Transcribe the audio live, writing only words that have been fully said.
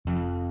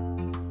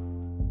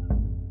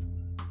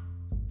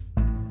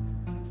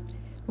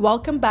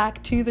Welcome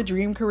back to the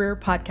Dream Career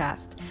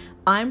Podcast.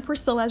 I'm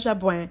Priscilla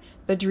Jabouin,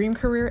 the Dream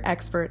Career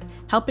Expert,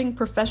 helping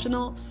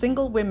professional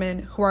single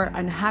women who are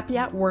unhappy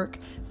at work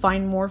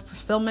find more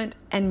fulfillment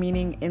and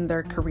meaning in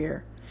their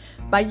career.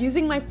 By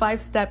using my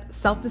 5-step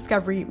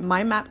self-discovery,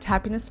 My Map to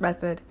Happiness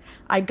method,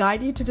 I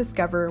guide you to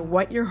discover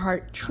what your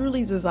heart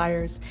truly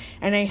desires,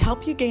 and I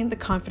help you gain the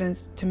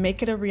confidence to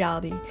make it a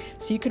reality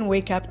so you can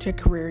wake up to a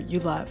career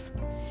you love.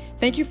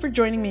 Thank you for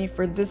joining me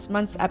for this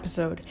month's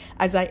episode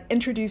as I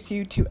introduce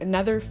you to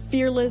another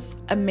fearless,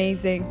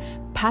 amazing,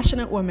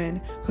 passionate woman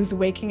who's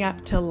waking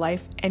up to a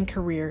life and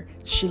career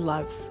she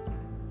loves.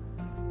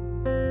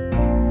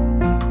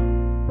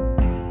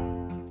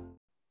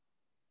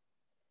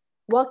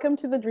 Welcome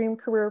to the Dream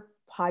Career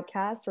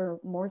Podcast, or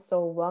more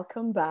so,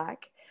 welcome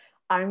back.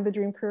 I'm the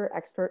Dream Career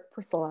Expert,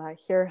 Priscilla,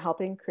 here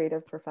helping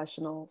creative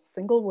professional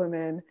single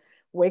women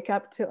wake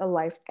up to a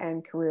life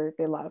and career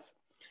they love.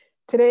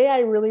 Today, I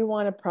really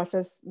want to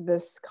preface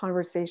this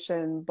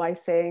conversation by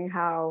saying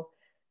how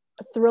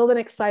thrilled and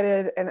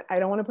excited, and I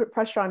don't want to put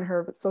pressure on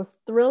her, but so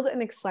thrilled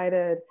and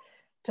excited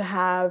to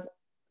have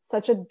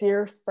such a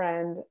dear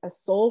friend, a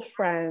soul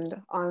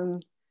friend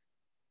on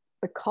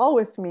the call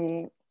with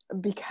me,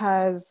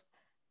 because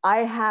I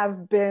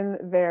have been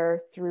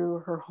there through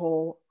her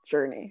whole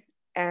journey.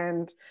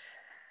 And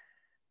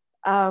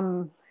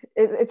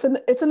it's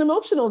an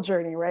emotional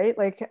journey, right?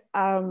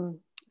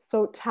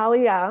 So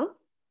Talyah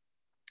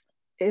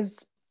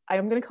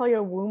I'm going to call you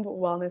a womb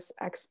wellness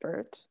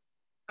expert.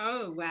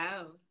 Oh,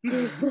 wow.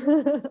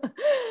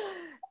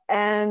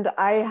 And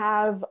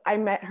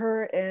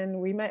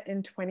we met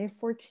in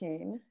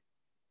 2014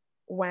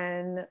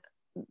 when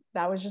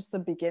that was just the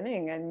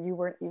beginning, and you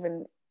weren't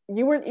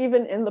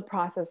even in the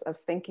process of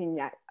thinking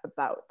yet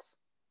about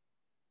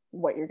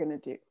what you're going to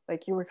do.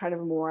 Like, you were kind of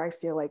more, I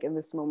feel like, in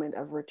this moment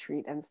of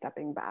retreat and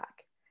stepping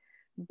back.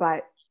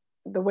 But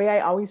the way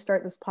I always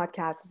start this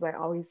podcast is I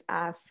always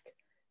ask,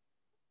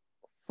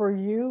 for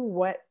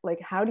you,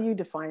 how do you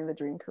define the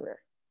dream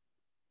career?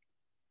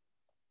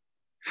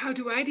 How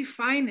do I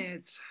define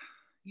it?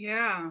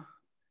 Yeah.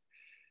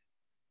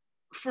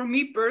 For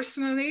me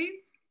personally,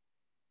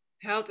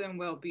 health and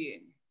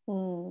well-being.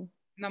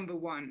 Number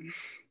one.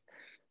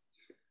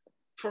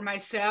 For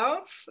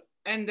myself,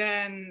 and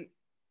then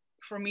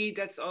for me,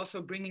 that's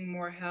also bringing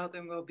more health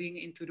and well-being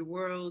into the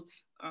world,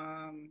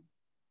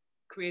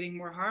 creating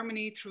more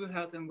harmony through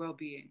health and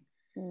well-being.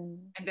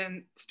 And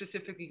then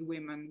specifically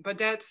women. But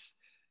that's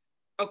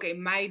okay,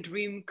 my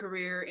dream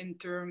career in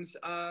terms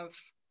of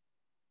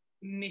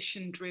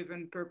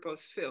mission-driven,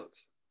 purpose-filled.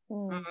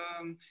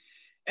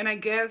 And I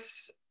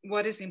guess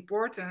what is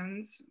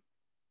important,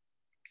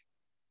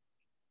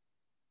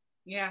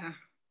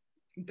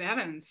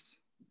 balance.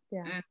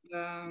 Yeah.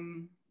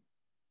 And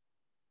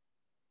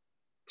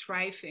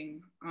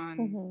thriving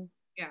on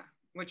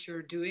what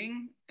you're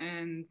doing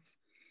and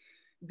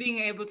being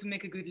able to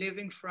make a good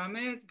living from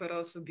it, but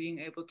also being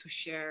able to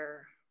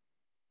share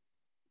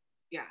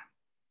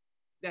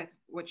that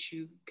what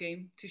you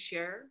came to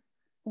share.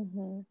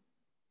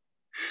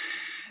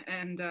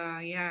 And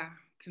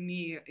to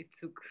me,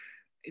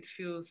 it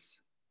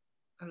feels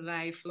a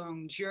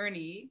lifelong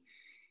journey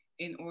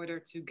in order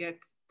to get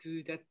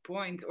to that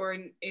point, or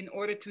in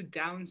order to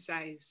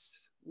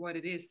downsize what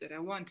it is that I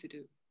want to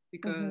do,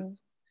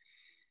 because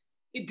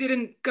it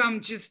didn't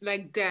come just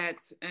like that.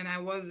 And I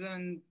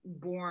wasn't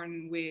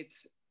born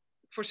with,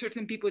 for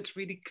certain people, it's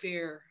really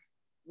clear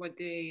what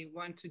they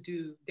want to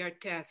do, their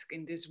task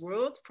in this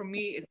world. For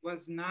me, it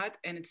was not,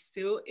 and it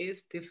still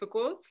is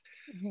difficult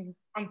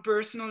on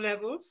personal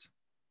levels.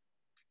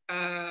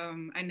 I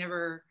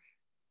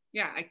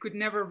could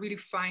never really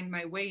find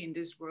my way in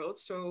this world.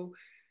 So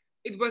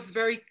it was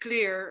very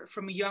clear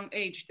from a young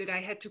age that I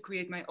had to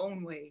create my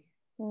own way.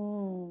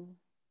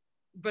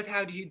 But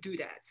how do you do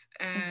that?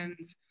 And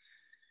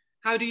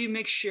how do you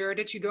make sure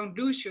that you don't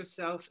lose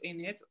yourself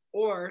in it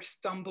or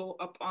stumble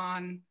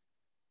upon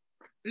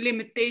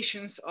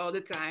limitations all the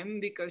time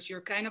because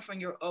you're kind of on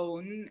your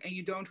own and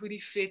you don't really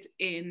fit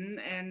in?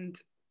 And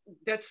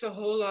that's a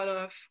whole lot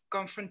of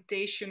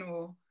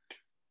confrontational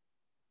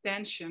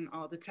tension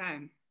all the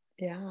time.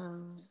 Yeah,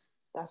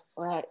 that's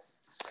right.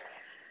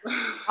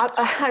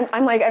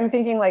 I'm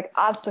thinking like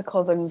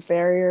obstacles and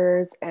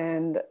barriers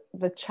and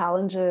the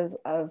challenges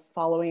of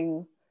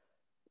following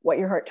what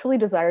your heart truly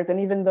desires. And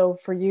even though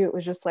for you it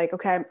was just like,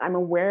 okay, I'm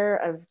aware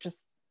of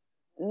just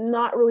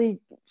not really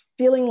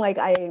feeling like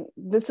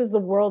this is the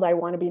world I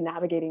want to be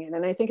navigating in.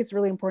 And I think it's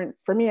really important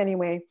for me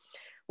anyway,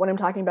 when I'm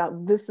talking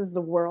about this is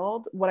the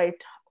world, what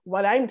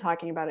I'm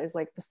talking about is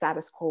like the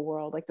status quo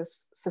world, like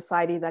this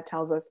society that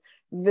tells us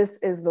this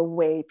is the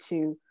way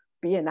to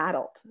be an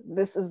adult.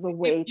 This is the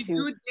way if to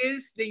you do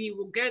this, then you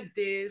will get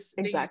this.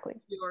 Exactly.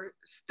 Then you your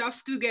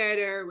stuff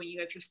together. When you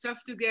have your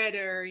stuff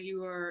together,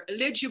 you are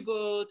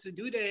eligible to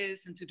do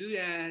this and to do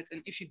that.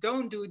 And if you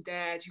don't do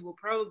that, you will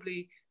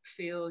probably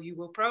fail. You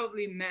will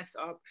probably mess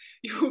up.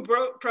 You will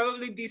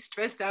probably be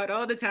stressed out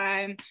all the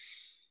time.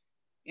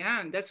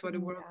 Yeah, and that's what the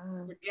world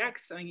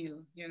projects on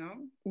you, you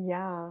know?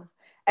 Yeah.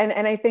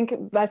 And I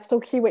think that's so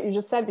key what you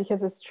just said,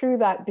 because it's true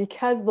that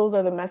because those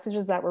are the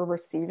messages that we're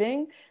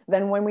receiving,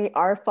 then when we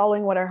are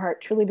following what our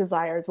heart truly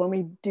desires, when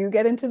we do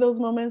get into those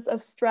moments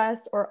of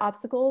stress or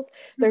obstacles,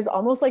 there's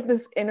almost like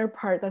this inner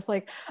part that's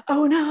like,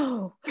 oh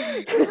no,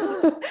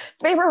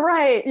 they were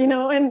right, you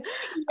know, and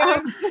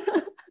Yes.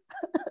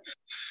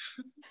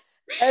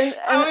 and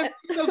I'm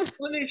so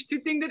foolish to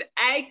think that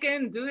I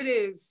can do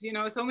this. You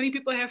know, so many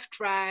people have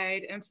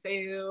tried and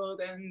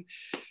failed, and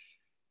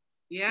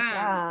yeah.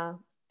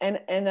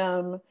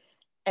 yeah,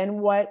 and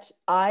what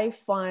I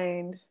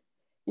find,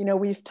 you know,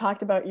 we've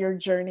talked about your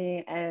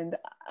journey, and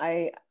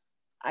I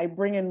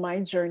bring in my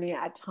journey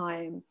at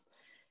times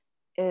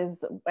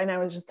is, and I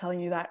was just telling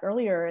you that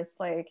earlier, it's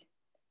like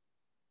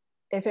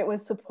if it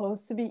was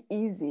supposed to be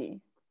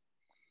easy,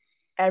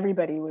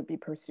 everybody would be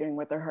pursuing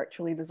what their heart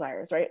truly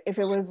desires, right? If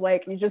it was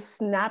like you just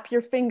snap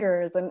your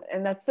fingers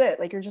and that's it,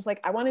 like you're just like,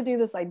 I want to do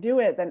this, I do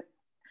it, then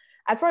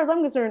as far as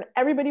I'm concerned,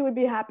 everybody would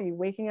be happy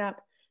waking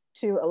up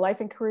to a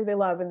life and career they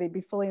love, and they'd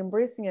be fully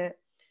embracing it.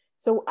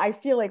 So I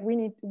feel like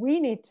we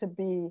need to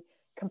be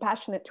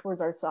compassionate towards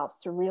ourselves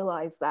to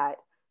realize that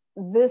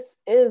this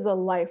is a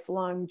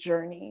lifelong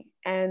journey,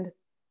 and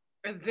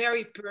A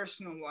very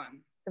personal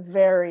one.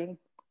 very,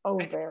 I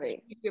think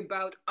very. it's really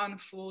about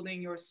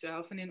unfolding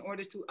yourself. And in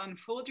order to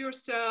unfold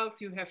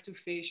yourself, you have to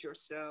face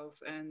yourself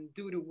and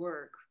do the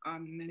work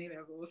on many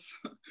levels.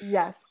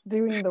 Yes,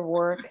 doing the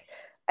work,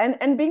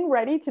 and being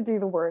ready to do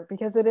the work,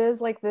 because it is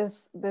like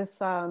this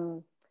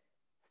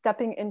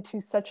stepping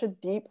into such a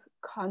deep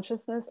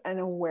consciousness and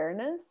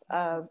awareness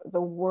of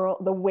the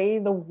world, the way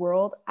the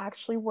world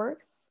actually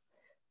works,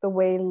 the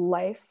way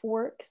life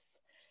works,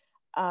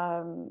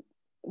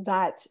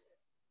 that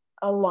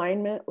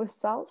alignment with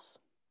self.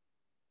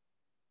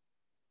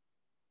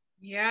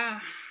 Yeah,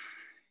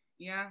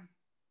 yeah.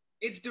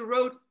 It's the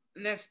road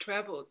less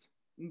traveled.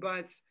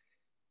 But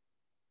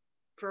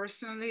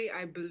personally,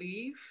 I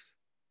believe,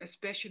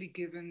 especially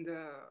given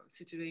the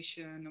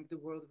situation of the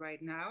world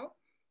right now,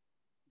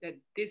 that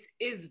this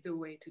is the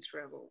way to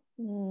travel.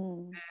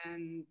 Mm.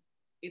 And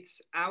it's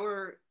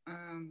our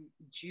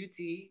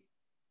duty,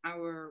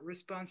 our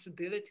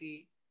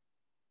responsibility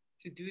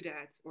to do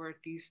that, or at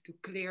least to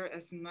clear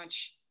as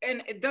much.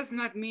 And it does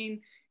not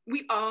mean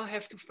we all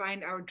have to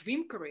find our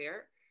dream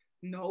career.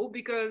 No,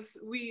 because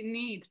we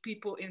need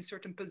people in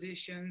certain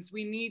positions.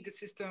 We need the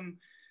system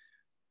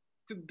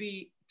to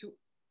be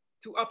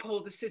to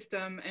uphold the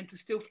system and to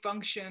still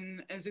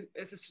function as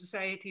a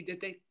society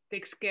that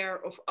takes care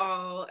of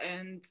all.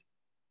 And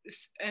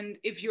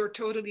if you're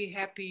totally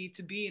happy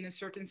to be in a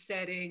certain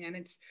setting and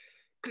it's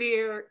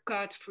clear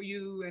cut for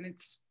you and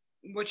it's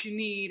what you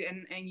need,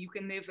 and you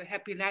can live a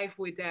happy life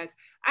with that,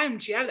 I'm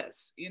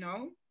jealous, you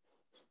know.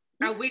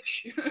 I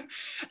wish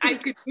I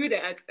could do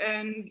that.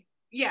 And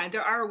yeah,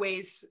 there are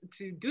ways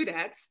to do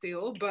that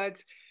still,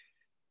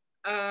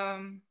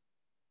 um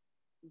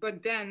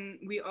but then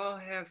we all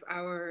have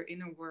our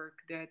inner work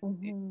that is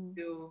Mm-hmm.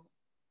 still,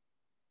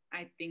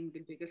 I think,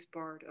 the biggest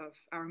part of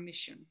our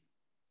mission.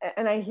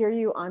 And I hear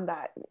you on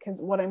that, because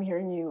what I'm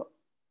hearing you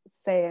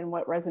say and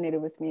what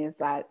resonated with me is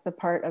that the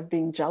part of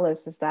being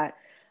jealous is that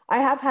I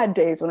have had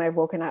days when I've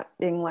woken up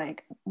being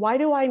like, why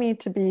do I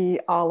need to be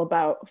all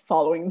about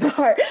following the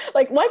heart?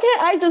 Like, why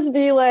can't I just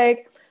be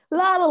like,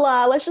 la la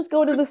la, let's just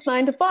go to this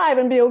 9 to 5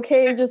 and be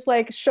okay, just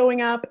like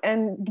showing up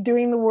and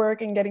doing the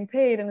work and getting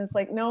paid. And it's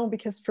like, no,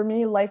 because for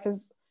me, life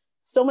is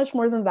so much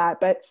more than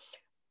that. But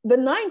the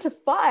 9 to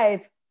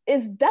 5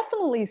 is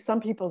definitely some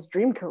people's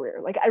dream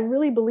career. Like I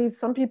really believe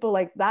some people,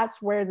 like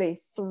that's where they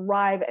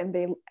thrive and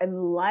they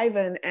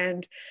enliven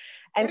and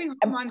Getting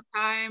home on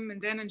time and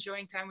then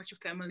enjoying time with your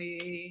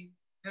family,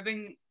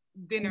 having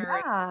dinner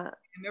at yeah.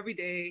 every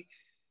day.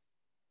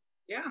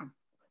 Yeah.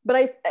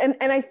 But and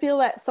I feel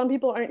that some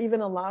people aren't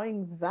even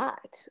allowing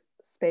that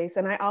space.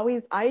 And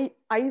I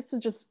used to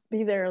just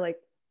be there like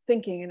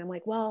thinking, and I'm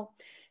like, well,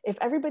 if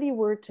everybody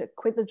were to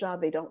quit the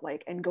job they don't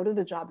like and go to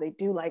the job they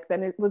do like,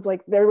 then it was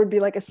like there would be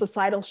like a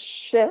societal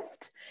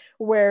shift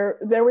where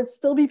there would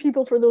still be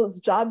people for those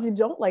jobs you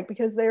don't like,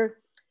 because they're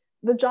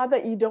the job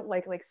that you don't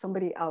like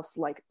somebody else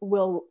like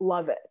will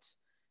love it.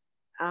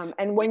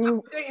 And when Yeah,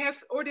 you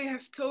they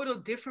have total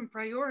different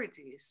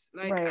priorities.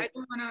 Like I right,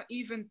 don't want to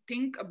even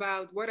think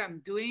about what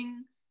I'm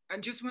doing. I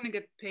just want to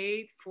get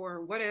paid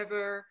for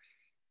whatever,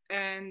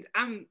 and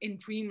I'm in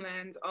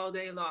dreamland all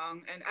day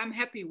long, and I'm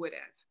happy with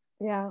it.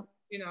 yeah.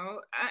 You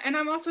know, and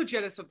I'm also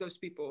jealous of those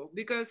people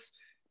because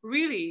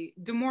really,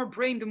 the more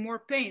brain, the more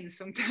pain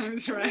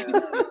sometimes, right?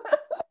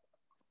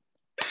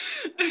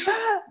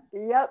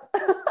 Yep.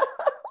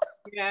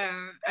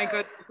 Yeah, I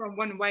got from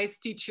one wise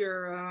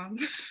teacher.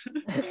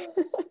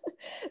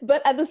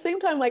 But at the same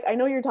time, like I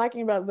know you're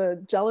talking about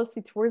the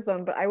jealousy towards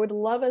them, but I would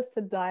love us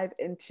to dive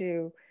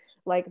into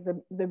like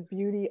the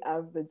beauty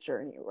of the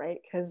journey, right?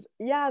 Because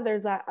yeah,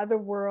 there's that other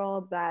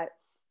world that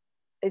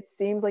it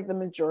seems like the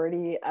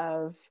majority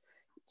of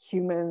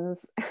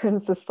humans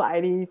and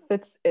society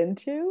fits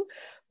into,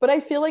 but I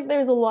feel like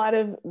there's a lot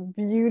of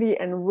beauty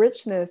and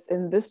richness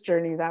in this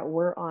journey that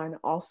we're on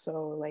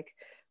also. Like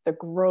the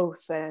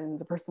growth and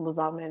the personal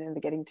development and the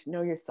getting to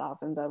know yourself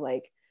and the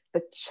like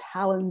the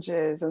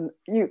challenges, and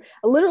you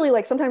literally,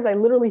 like, sometimes I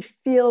literally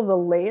feel the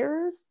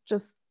layers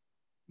just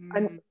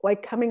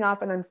like coming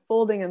off and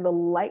unfolding, and the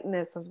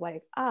lightness of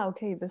like,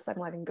 okay, this I'm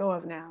letting go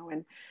of now,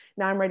 and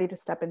now I'm ready to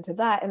step into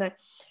that. And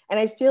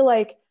I feel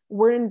like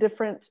we're in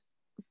different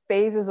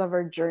phases of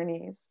our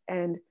journeys.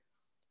 And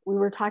we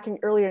were talking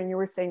earlier, and you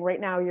were saying right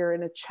now you're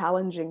in a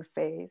challenging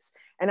phase,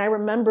 and I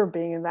remember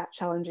being in that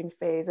challenging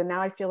phase, and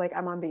now I feel like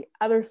I'm on the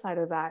other side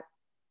of that.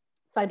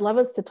 So I'd love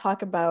us to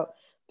talk about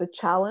the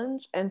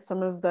challenge and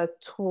some of the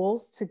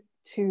tools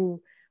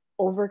to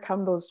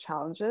overcome those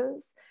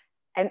challenges,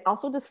 and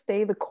also to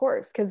stay the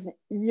course, because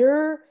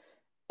you're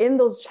in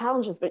those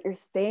challenges but you're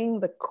staying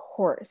the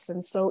course.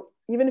 And so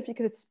even if you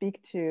could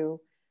speak to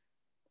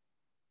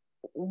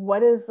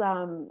what is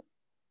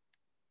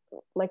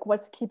like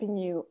what's keeping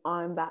you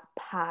on that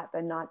path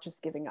and not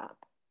just giving up.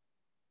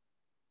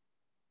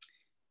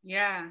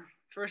 Yeah,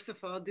 first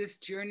of all, this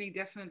journey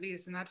definitely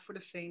is not for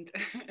the faint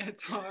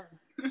at heart.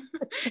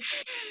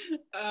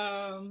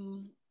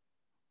 um,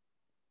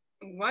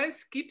 what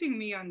is keeping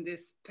me on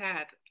this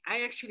path?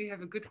 I actually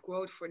have a good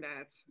quote for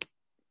that.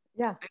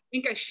 Yeah. I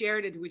think I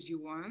shared it with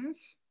you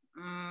once.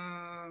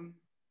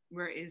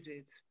 Where is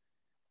it?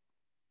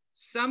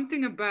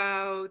 Something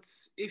about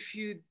if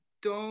you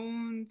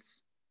don't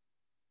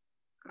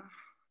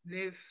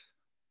live.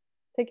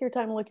 Take your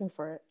time looking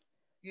for it.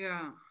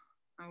 Yeah,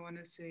 I want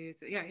to say it.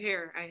 Yeah,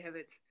 here I have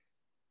it.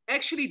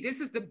 Actually,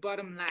 this is the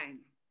bottom line.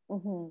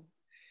 Mm-hmm.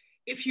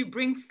 If you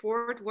bring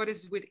forth what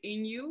is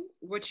within you,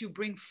 what you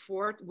bring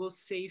forth will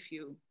save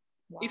you.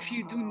 Wow. If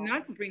you do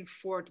not bring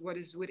forth what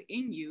is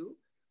within you,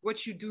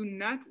 what you do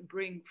not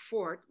bring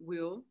forth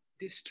will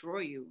destroy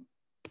you.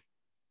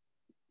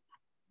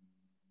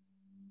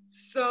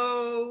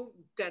 So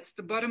that's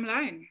the bottom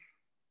line.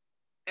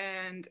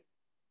 And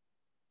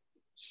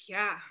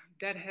yeah,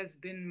 that has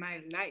been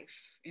my life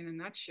in a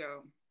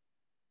nutshell.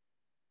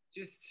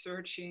 Just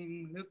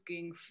searching,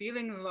 looking,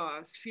 feeling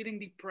lost, feeling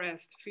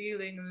depressed,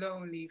 feeling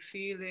lonely,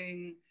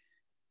 feeling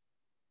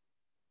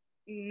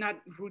not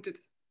rooted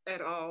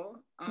at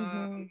all.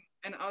 Mm-hmm.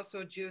 And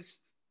also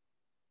just,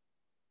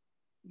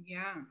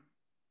 yeah,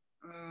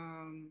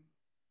 um,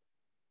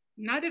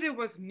 not that it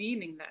was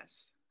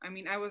meaningless. I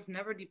mean, I was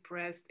never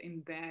depressed in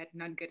bed,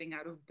 not getting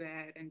out of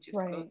bed and just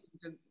Right. closing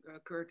the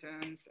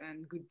curtains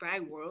and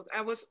goodbye world.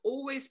 I was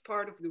always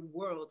part of the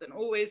world and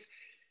always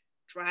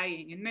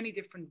trying in many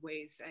different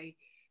ways. I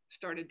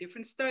started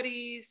different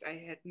studies, I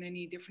had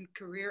many different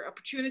career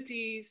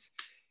opportunities.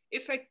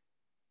 If I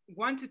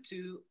wanted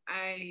to,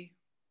 I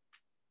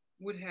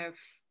would have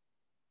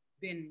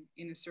been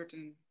in a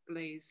certain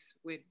place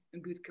with a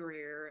good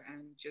career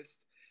and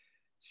just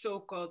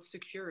so-called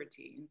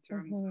security in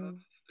terms of Mm-hmm.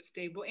 a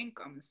stable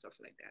income and stuff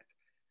like that.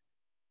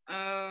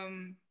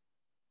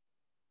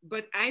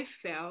 But I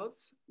felt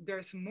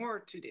there's more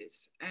to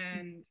this,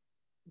 and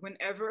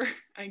whenever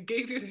I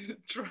gave it a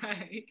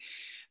try,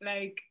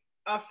 like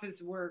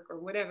office work or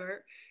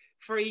whatever,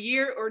 for a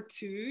year or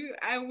two,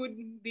 I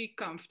would be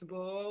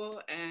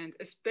comfortable. And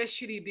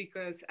especially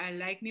because I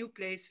like new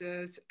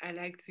places, I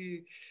like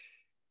to,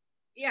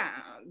 yeah,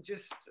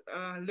 just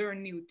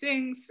learn new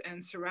things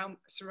and surround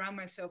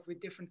myself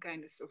with different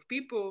kinds of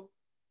people.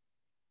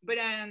 But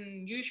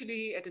then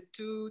usually at the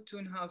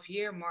 2.5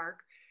 year mark,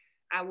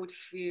 I would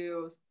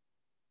feel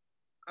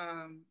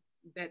um,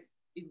 that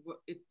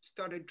it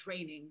started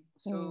draining.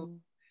 So Mm.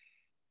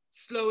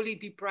 slowly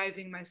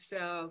depriving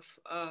myself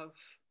of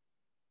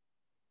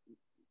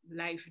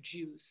life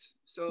juice.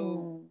 So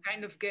Mm.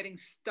 kind of getting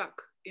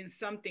stuck in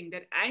something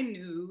that I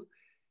knew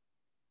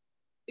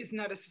is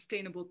not a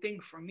sustainable thing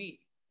for me.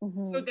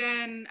 So Mm-hmm.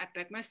 then I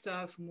packed my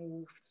stuff,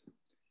 moved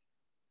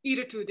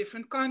either to a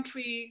different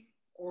country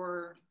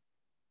or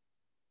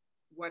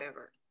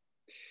whatever.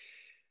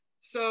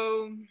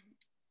 So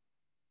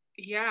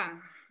yeah,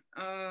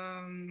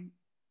 um,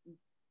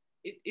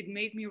 it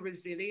made me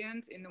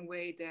resilient in a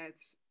way that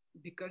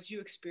because you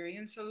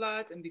experience a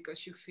lot and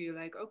because you feel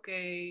like,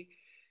 okay,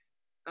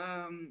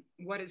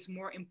 what is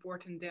more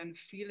important than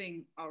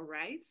feeling all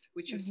right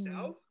with Mm-hmm.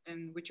 yourself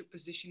and with your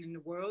position in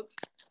the world?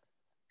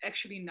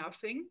 Actually,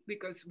 nothing,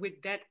 because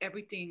with that,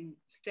 everything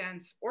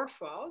stands or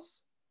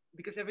falls,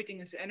 because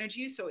everything is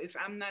energy. So if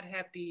I'm not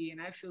happy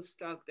and I feel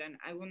stuck, then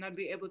I will not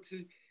be able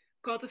to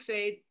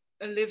cultivate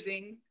a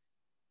living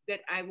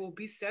that I will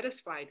be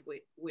satisfied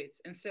with.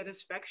 And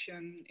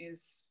satisfaction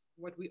is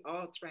what we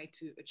all try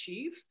to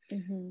achieve.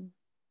 Mm-hmm.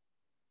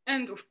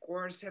 And of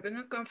course, having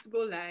a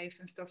comfortable life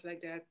and stuff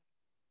like that.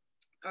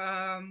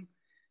 Um,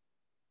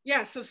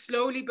 yeah, so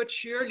slowly but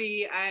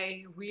surely,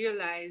 I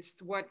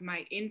realized what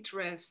my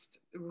interest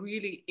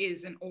really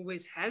is and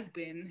always has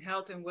been: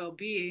 health and well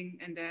being.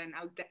 And then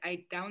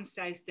I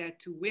downsized that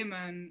to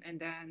women, and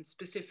then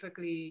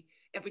specifically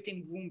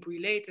everything womb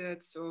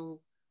related. So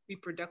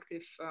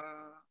reproductive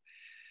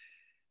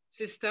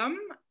system.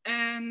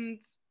 And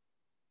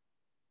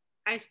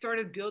I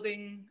started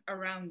building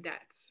around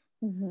that.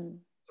 Mm-hmm.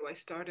 So I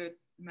started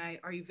my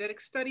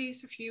Ayurvedic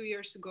studies a few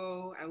years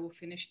ago. I will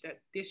finish that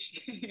this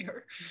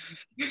year.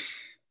 Yeah,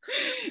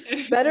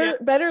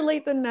 Better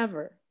late than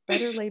never.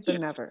 Better late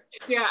than never.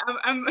 yeah.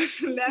 I'm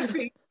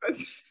laughing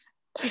because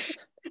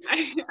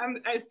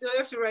I still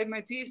have to write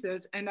my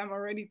thesis, and I'm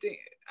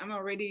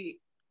already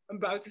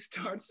about to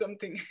start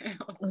something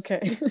else.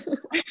 Okay.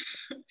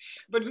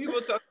 But we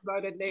will talk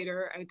about it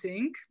later, I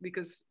think,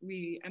 because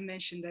we I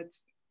mentioned that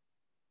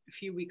a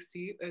few weeks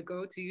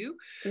ago to you.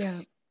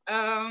 Yeah.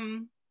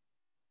 Um,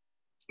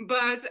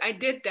 but I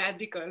did that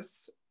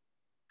because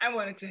I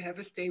wanted to have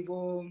a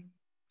stable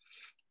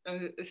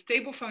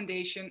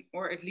foundation,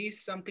 or at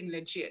least something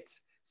legit,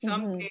 Mm-hmm.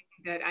 something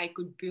that I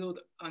could build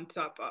on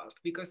top of,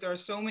 because there are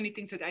so many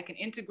things that I can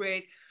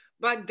integrate.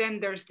 But then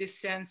there's this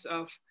sense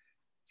of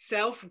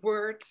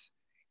self-worth.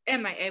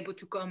 Am I able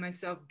to call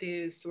myself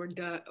this or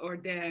that or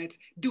that?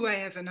 Do I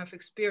have enough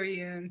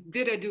experience?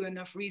 Did I do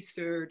enough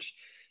research?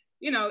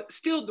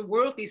 Still the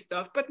worldly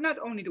stuff, but not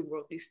only the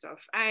worldly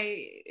stuff.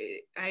 I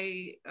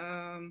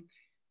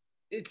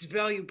it's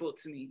valuable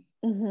to me.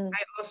 Mm-hmm.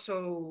 I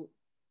also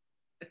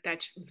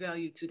attach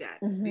value to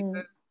that, Mm-hmm.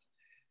 because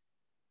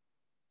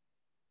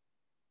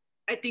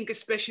I think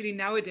especially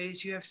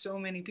nowadays you have so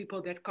many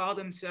people that call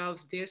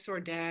themselves this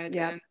or that.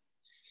 Yep.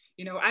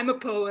 And I'm a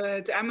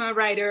poet, I'm a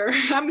writer,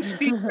 I'm a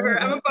speaker,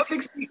 I'm a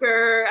public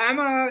speaker, I'm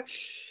a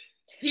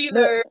the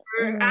healer,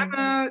 mm, I'm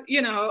a,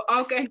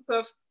 all kinds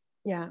of,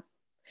 yeah.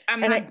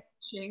 I'm And not I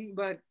bitching,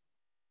 but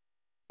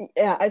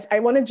yeah, I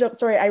want to jump,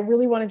 sorry, I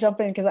really want to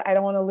jump in because I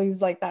don't want to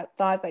lose like that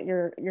thought that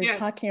you're yes.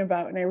 talking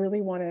about, and I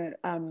really want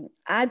to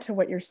add to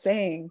what you're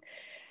saying.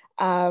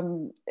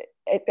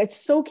 It's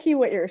so key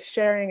what you're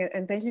sharing,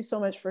 and thank you so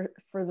much for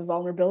the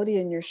vulnerability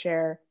in your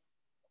share.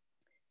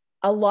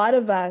 A lot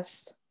of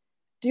us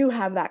do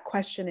have that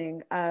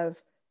questioning of,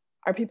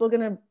 are people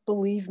going to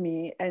believe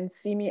me and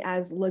see me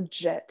as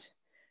legit,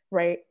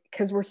 right?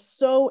 Because we're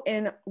so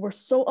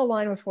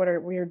aligned with what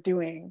we're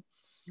doing,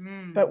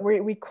 but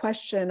Mm. we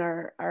question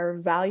our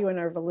value and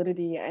our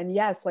validity. And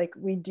yes, like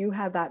we do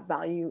have that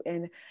value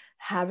in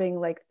having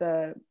like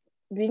the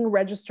being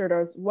registered,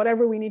 or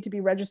whatever we need to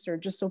be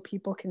registered, just so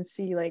people can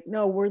see like,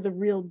 no, we're the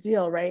real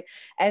deal, right?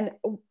 And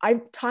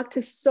I've talked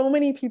to so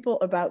many people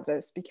about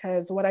this,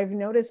 because what I've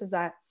noticed is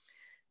that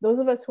those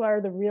of us who are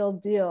the real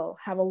deal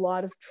have a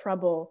lot of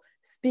trouble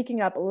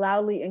speaking up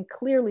loudly and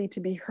clearly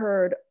to be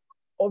heard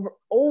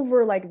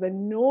over like the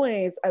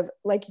noise of,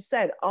 like you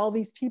said, all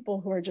these people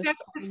who are just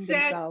That's the calling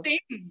sad themselves.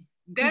 thing.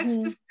 That's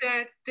Mm-hmm. the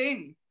sad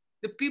thing.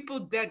 The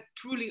people that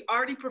truly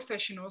are the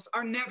professionals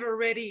are never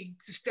ready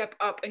to step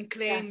up and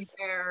claim Yes.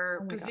 Oh their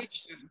my gosh.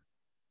 position.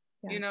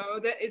 Yeah.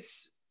 That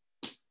it's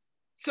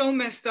so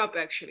messed up,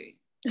 actually.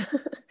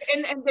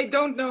 And they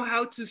don't know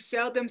how to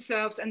sell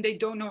themselves, and they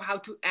don't know how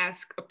to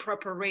ask a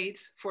proper rate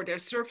for their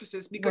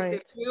services, because they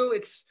Right. feel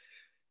it's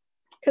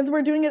Because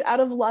we're doing it out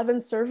of love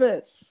and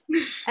service.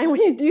 And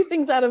when you do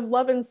things out of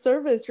love and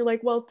service, you're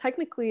like, well,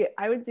 technically,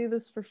 I would do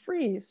this for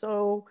free.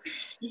 So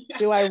yeah.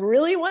 do I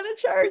really want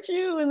to charge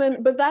you? And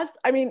then, but that's,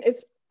 I mean,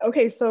 it's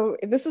okay. So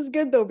this is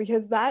good though,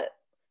 because that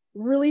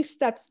really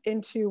steps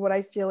into what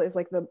I feel is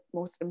like the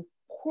most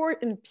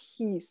important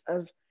piece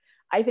of,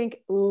 I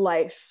think,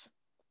 life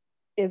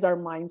is our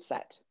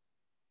mindset,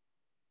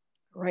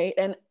 right?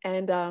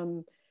 And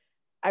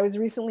I was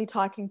recently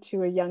talking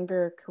to a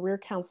younger career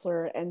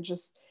counselor, and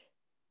just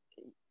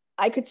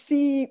I could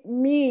see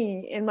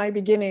me in my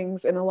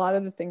beginnings and a lot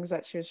of the things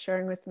that she was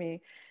sharing with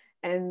me.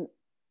 And,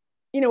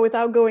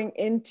 without going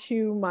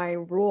into my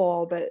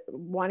role, but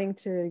wanting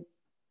to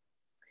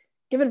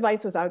give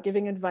advice without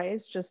giving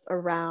advice, just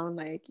around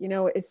like,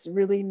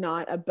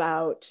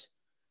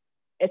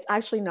 it's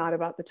actually not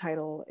about the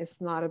title. It's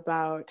not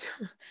about,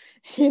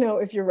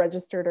 if you're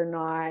registered or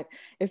not.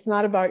 It's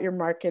not about your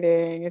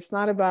marketing. It's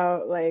not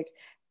about like,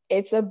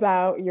 it's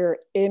about your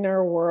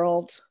inner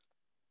world.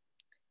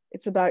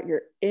 It's about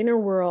your inner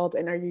world.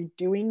 And are you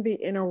doing the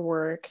inner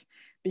work?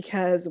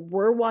 Because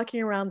we're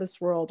walking around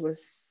this world with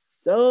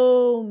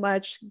so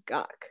much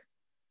gawk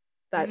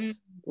Mm, that's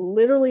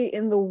literally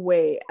in the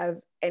way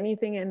of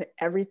anything and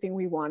everything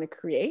we want to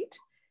create.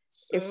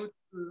 If so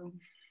true.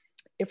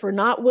 if we're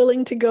not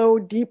willing to go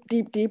deep,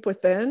 deep, deep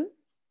within,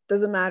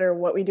 doesn't matter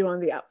what we do on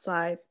the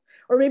outside.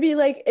 Or maybe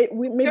like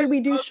maybe There's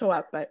we do show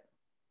up, but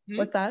hmm?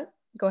 what's that?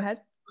 Go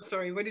ahead.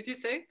 Sorry, what did you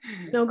say?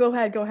 No, go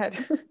ahead. Go ahead.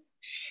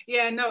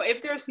 Yeah, no,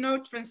 if there's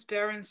no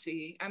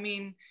transparency, I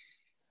mean,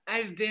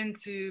 I've been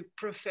to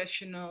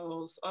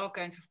professionals, all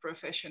kinds of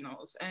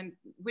professionals, and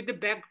with the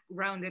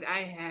background that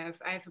I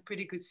have a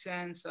pretty good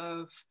sense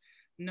of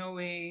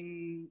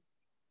knowing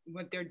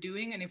what they're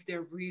doing, and if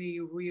they're really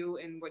real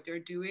in what they're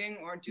doing,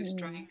 or just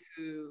trying Mm,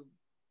 to,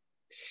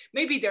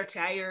 maybe they're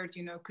tired,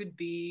 could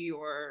be,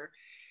 or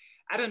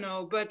I don't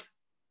know. But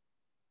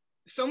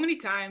so many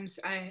times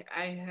I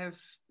have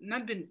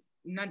not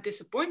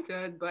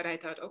disappointed, but I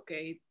thought,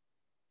 okay,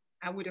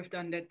 I would have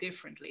done that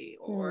differently,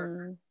 or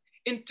mm,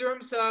 in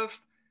terms of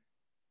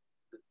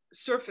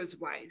surface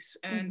wise,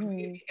 and mm-hmm,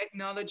 really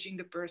acknowledging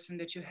the person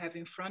that you have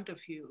in front of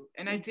you.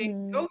 And I think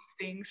mm-hmm. those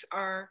things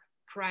are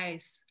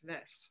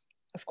priceless.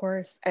 Of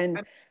course.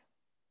 And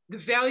the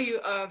value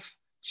of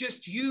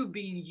just you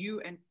being you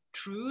and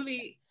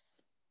truly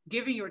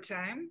giving your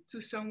time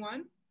to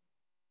someone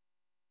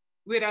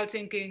without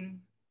thinking,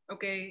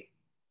 okay,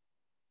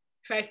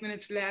 5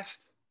 minutes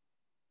left,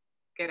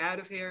 get out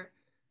of here.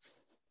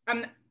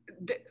 I'm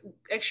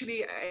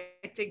actually,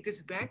 I take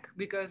this back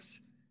because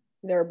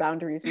there are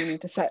boundaries we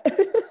need to set.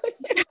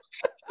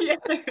 yeah.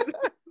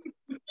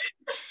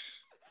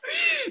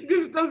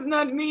 This does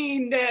not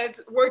mean that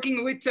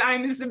working with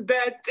time is a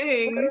bad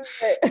thing.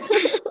 Right.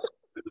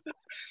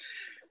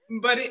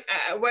 But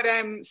what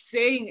I'm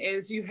saying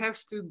is you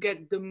have to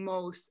get the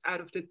most out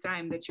of the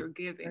time that you're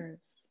giving.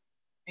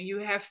 And you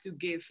have to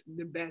give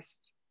the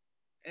best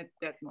at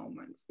that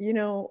moment. You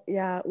know,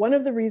 yeah. One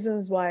of the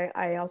reasons why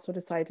I also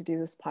decided to do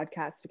this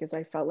podcast, because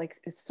I felt like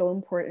it's so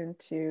important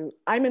to,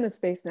 I'm in a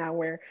space now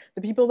where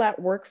the people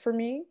that work for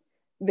me,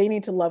 they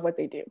need to love what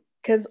they do.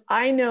 Because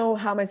I know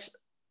how much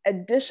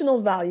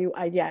additional value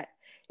I get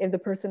if the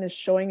person is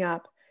showing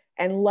up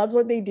and loves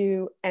what they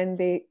do.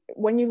 And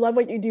when you love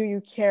what you do,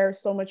 you care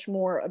so much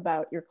more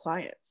about your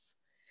clients.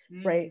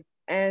 Right.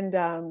 And,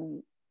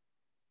 oh,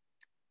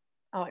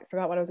 I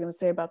forgot what I was going to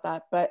say about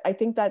that, but I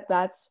think that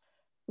that's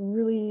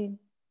really,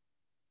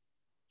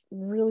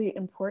 really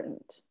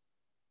important.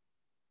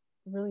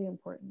 Really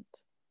important.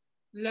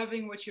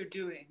 Loving what you're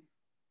doing.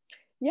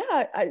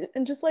 Yeah.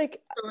 And just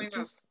like,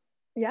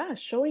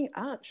 showing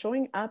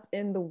up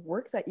in the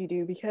work that you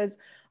do, because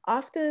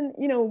often,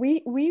 you know,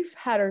 we've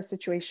had our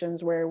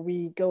situations where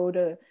we go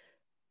to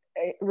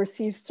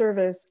receive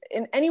service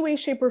in any way,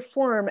 shape, or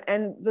form,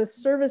 and the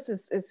service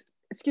is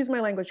excuse my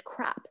language,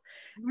 crap.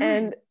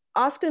 And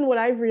often what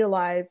I've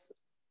realized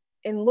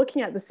in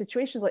looking at the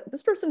situations, like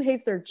this person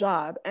hates their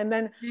job, and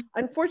then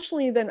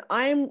unfortunately then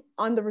I'm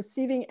on the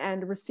receiving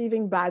end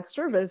receiving bad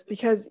service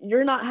because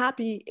you're not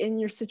happy in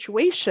your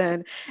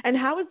situation. And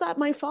how is that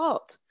my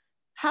fault?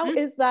 How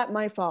is that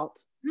my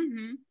fault?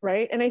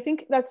 Right. And I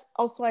think that's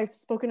also, I've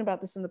spoken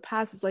about this in the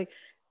past, is like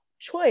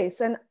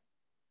choice. And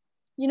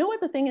you know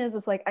what the thing is,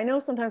 it's like, I know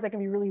sometimes I can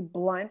be really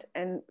blunt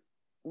and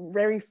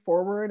very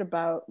forward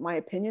about my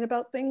opinion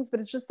about things, but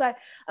it's just that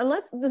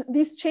unless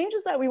these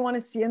changes that we want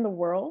to see in the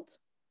world,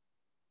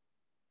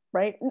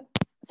 right,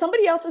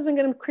 somebody else isn't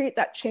going to create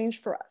that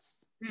change for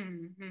us.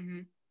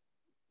 You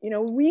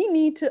know, we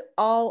need to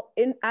all,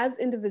 as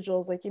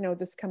individuals, like, you know,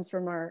 this comes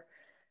from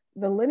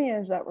the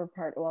lineage that we're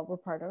part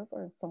of,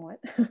 or somewhat,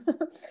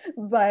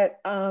 but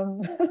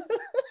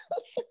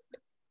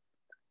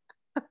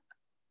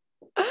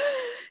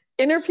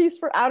inner peace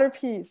for outer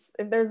peace.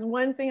 If there's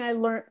one thing I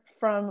learned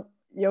from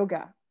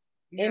yoga,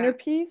 inner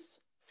peace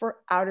for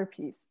outer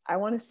peace. I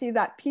want to see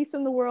that peace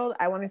in the world.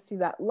 I want to see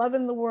that love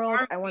in the world.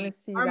 I want to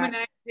see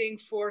harmonizing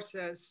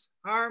forces.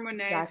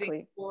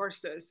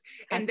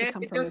 And then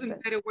it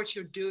doesn't matter what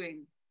you're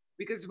doing,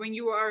 because when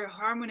you are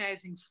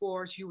harmonizing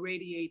force, you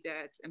radiate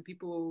that and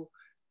people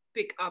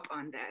pick up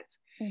on that.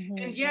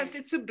 And yes,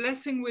 it's a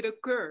blessing with a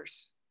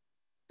curse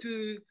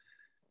to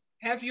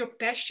have your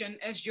passion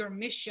as your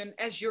mission,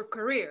 as your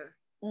career.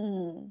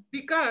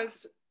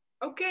 Because,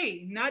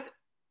 okay, not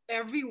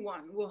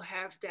everyone will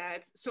have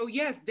that. So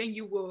yes, then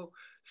you will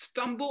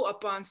stumble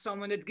upon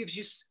someone that gives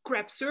you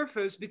crap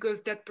service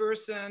because that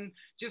person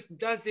just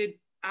does it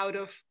out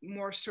of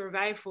more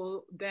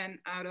survival than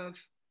out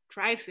of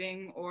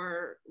thriving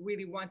or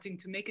really wanting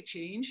to make a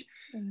change.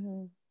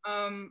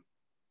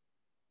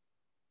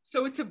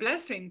 So it's a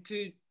blessing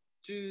to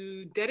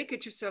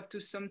dedicate yourself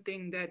to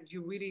something that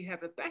you really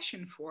have a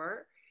passion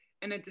for.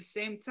 And at the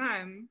same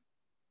time,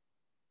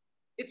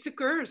 it's a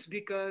curse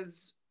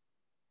because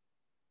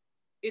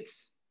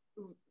it's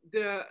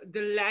the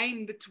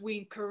line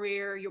between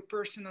career, your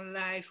personal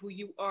life, who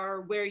you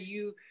are, where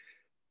you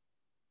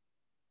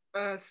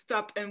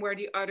stop and where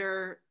the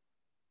other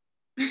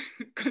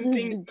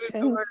continues.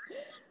 Well,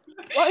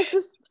 it's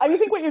just, I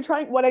think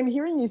what I'm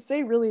hearing you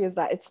say really is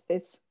that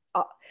it's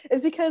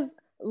because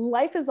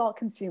life is all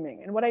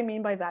consuming. And what I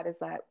mean by that is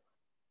that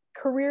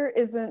career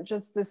isn't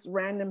just this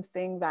random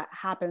thing that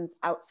happens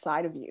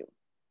outside of you.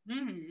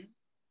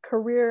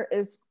 Career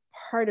is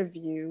part of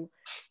you.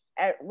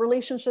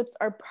 Relationships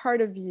are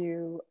part of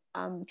you.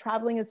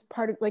 Traveling is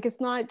part of, like,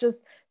 it's not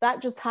just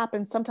that just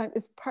happens. Sometimes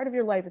it's part of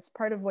your life. It's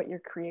part of what you're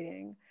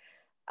creating.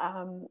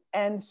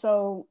 And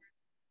so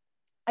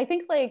I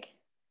think, like,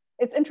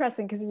 it's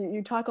interesting because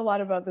you talk a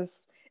lot about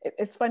this.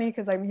 It's funny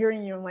because I'm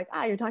hearing you, I'm like,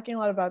 you're talking a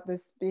lot about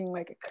this being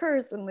like a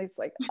curse, and it's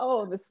like,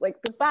 oh, this,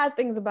 like, the bad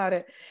things about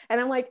it.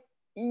 And I'm like,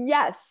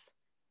 yes,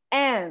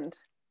 and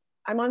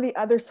I'm on the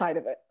other side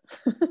of it.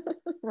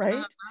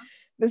 Right?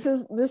 This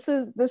is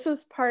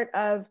part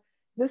of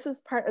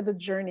the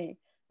journey.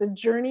 The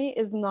journey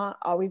is not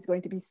always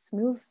going to be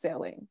smooth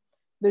sailing.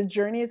 The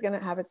journey is going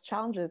to have its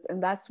challenges,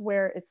 and that's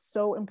where it's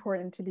so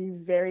important to be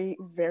very,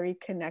 very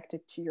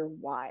connected to your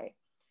why.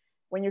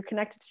 When you're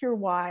connected to your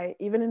why,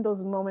 even in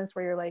those moments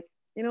where you're like,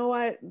 you know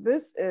what,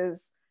 this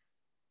feels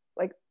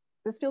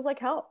like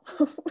hell.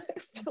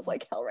 It feels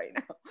like hell right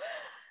now.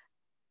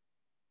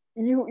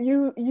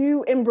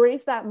 You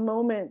embrace that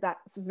moment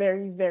that's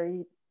very,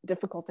 very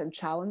difficult and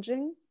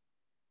challenging,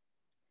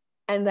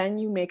 And then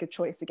you make a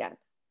choice again.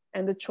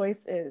 And the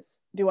choice is,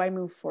 do I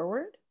move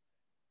forward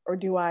or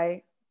do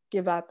I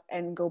give up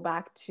and go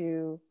back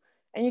to,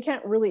 and you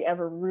can't really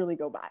ever really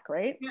go back,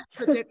 right? Yeah,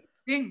 but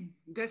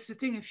that's the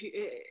thing. If you,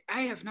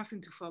 I have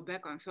nothing to fall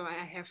back on, so I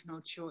have no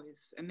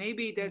choice, and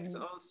maybe that's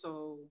Mm-hmm.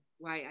 also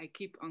why I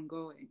keep on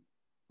going.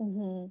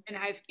 Mm-hmm. And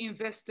I've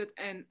invested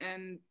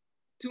and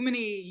too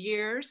many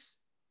years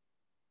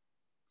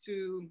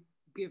to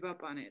give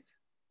up on it.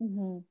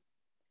 Mm-hmm.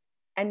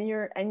 And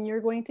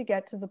you're going to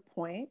get to the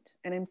point,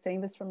 and I'm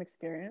saying this from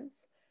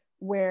experience,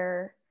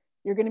 where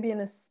you're going to be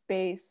in a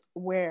space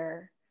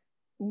where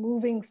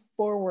moving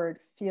forward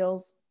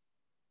feels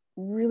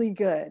really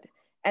good.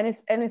 And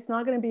it's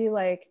not going to be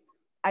like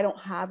I don't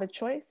have a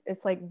choice.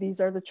 It's like these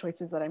are the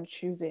choices that I'm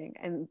choosing,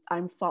 and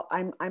I'm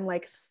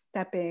like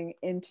stepping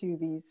into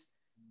these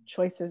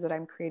choices that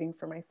I'm creating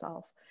for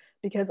myself,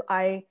 because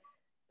I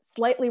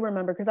slightly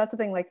remember, because that's the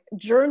thing, like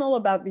journal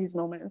about these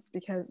moments,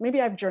 because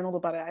maybe I've journaled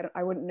about it.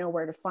 I wouldn't know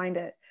where to find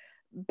it,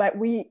 but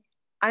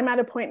I'm at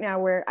a point now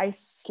where I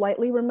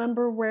slightly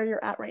remember where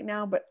you're at right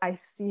now, but I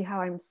see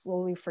how I'm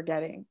slowly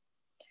forgetting,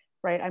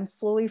 right? I'm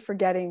slowly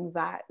forgetting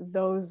that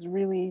those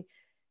really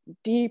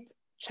deep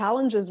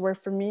challenges, where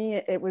for me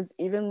it was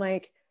even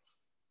like,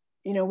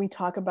 we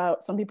talk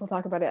about, some people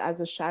talk about it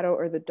as a shadow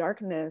or the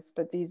darkness,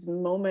 but these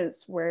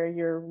moments where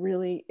you're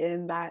really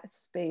in that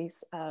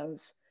space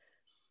of,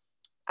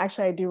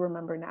 actually I do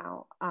remember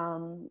now,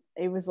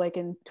 it was like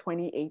in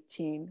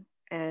 2018,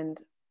 and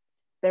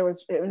it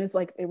was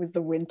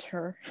the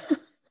winter.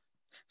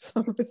 So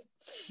it was,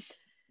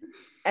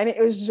 and it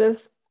was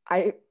just,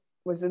 I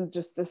was in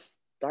just this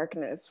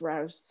darkness where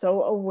I was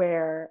so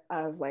aware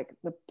of like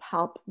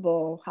how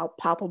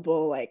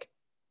palpable like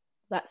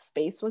that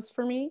space was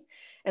for me.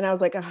 And I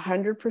was like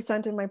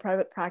 100% in my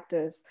private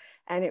practice,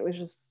 and it was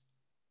just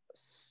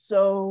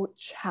so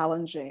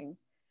challenging,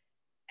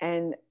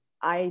 and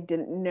I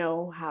didn't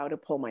know how to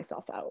pull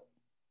myself out,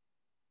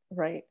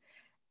 right?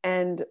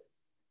 And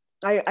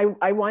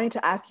I wanted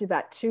to ask you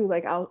that too.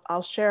 Like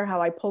I'll share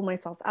how I pulled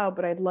myself out,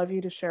 but I'd love you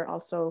to share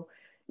also,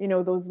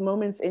 those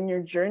moments in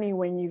your journey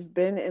when you've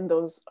been in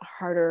those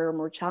harder,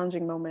 more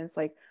challenging moments.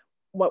 Like,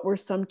 what were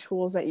some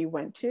tools that you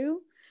went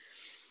to?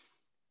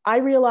 I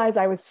realized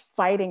I was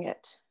fighting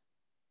it.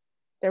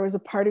 There was a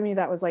part of me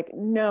that was like,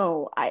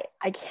 no, I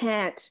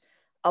can't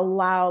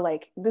allow,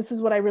 like, this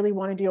is what I really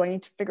want to do. I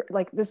need to figure,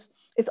 like, this.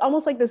 It's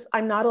almost like this.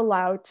 I'm not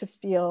allowed to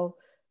feel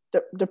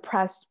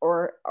depressed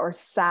or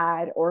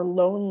sad or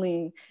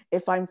lonely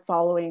if I'm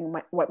following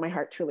what my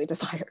heart truly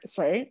desires,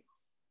 right?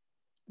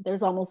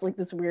 There's almost like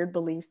this weird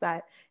belief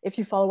that if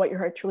you follow what your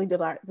heart truly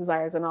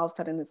desires, and all of a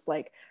sudden it's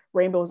like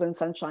rainbows and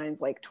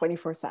sunshines like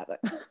 24/7.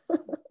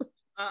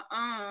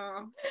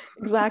 Uh-uh.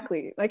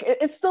 Exactly. Like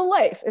it's still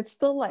life. It's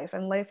still life.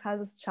 And life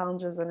has its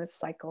challenges and its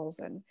cycles.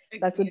 And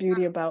that's the Yeah.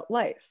 beauty about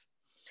life.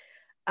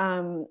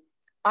 Um,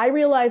 I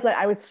realized that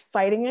I was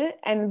fighting it.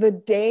 And the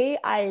day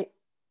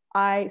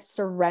I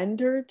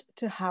surrendered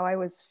to how I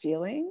was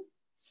feeling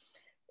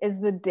is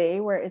the day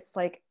where it's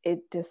like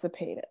it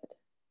dissipated.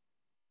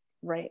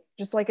 Right.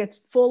 Just like a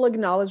full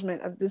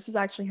acknowledgement of, this is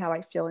actually how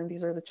I feel. And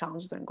these are the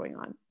challenges I'm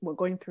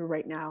going through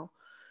right now.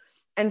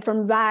 And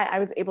from that, I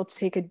was able to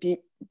take a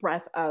deep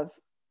breath of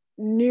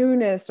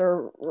newness,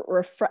 or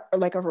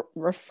like a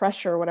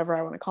refresher, whatever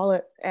I want to call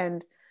it.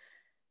 And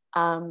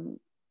um,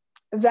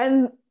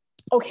 then,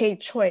 okay,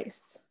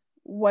 choice.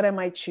 What am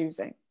I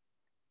choosing?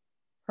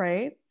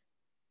 Right.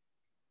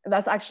 And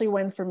that's actually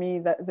when, for me,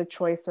 that the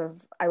choice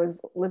of, I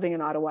was living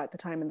in Ottawa at the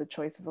time, and the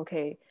choice of,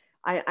 okay,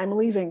 I'm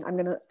leaving.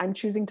 I'm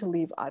choosing to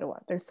leave Ottawa.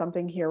 There's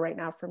something here right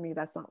now for me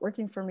that's not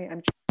working for me.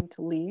 I'm choosing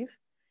to leave.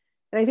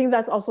 And I think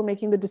that's also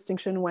making the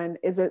distinction, when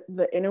is it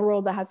the inner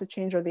world that has to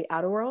change or the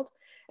outer world?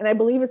 And I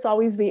believe it's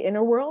always the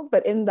inner world.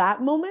 But in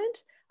that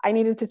moment, I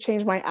needed to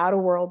change my outer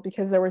world,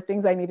 because there were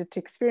things I needed to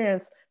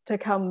experience to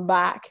come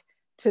back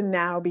to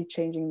now be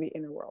changing the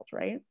inner world,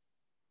 right?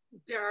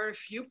 There are a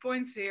few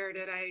points here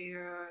that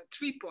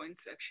 3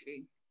 points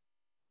actually.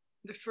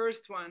 The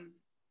first one,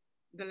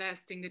 the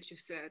last thing that you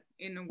said,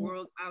 in a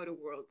world, outer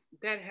world,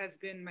 that has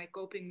been my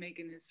coping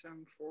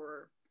mechanism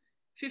for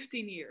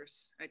 15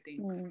 years, I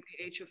think, Mm, from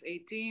the age of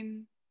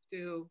 18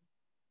 to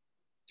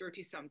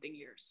 30 something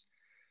years.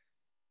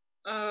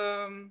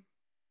 Um,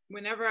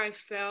 Whenever I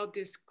felt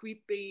this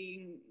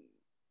creeping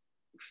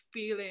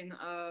feeling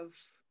of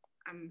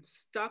I'm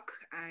stuck,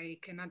 I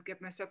cannot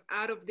get myself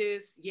out of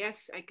this.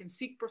 Yes, I can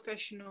seek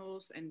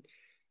professionals, and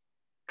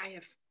I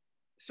have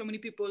so many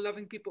people,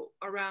 loving people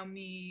around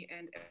me,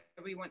 and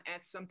everyone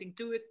adds something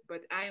to it,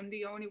 but I am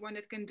the only one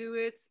that can do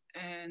it,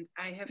 and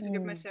I have to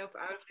get mm, myself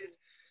out of this.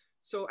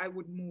 So I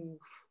would move,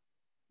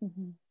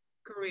 mhm,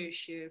 career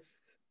shift,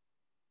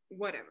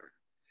 whatever.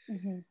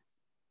 mhm,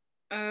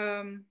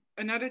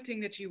 Another thing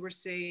that you were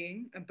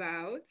saying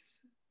about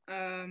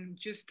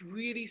just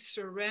really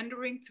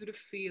surrendering to the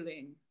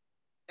feeling.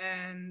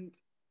 And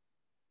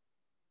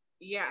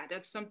yeah,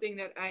 that's something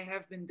that I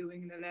have been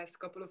doing in the last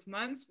couple of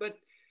months. But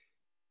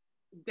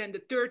then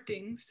the third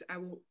things, I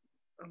will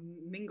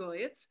mingle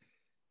it.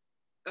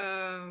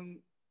 Um,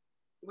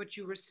 what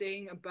you were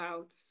saying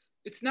about,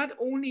 it's not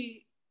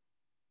only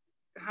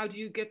how do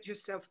you get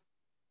yourself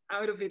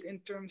out of it in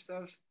terms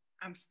of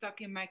I'm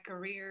stuck in my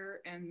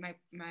career and my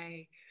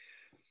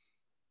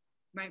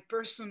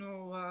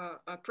personal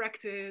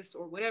practice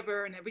or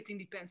whatever, and everything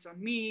depends on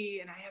me,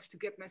 and I have to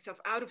get myself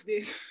out of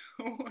this,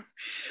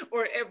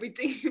 or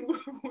everything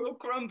will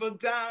crumble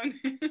down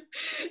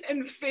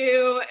and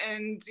fail,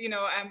 and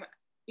I'm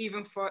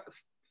even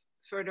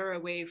further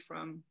away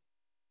from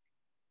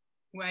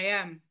who I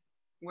am,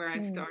 where I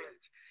started.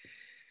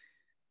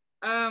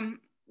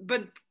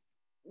 But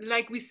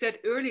like we said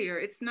earlier,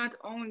 it's not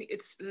only,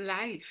 it's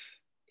life.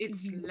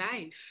 It's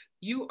life.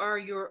 You are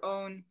your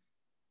own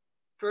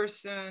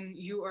person,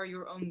 you are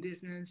your own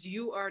business,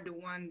 you are the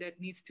one that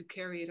needs to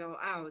carry it all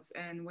out.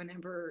 And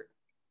whenever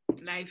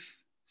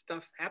life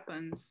stuff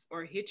happens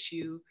or hits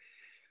you,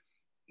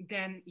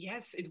 then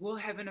yes, it will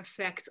have an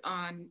effect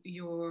on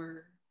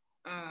your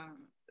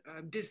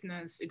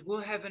business. It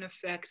will have an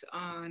effect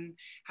on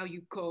how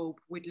you cope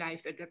with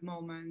life at that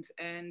moment.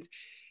 And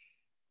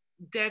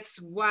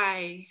that's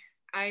why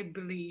I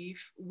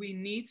believe we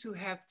need to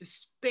have the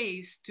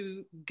space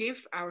to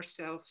give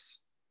ourselves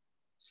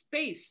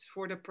space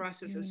for the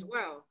process as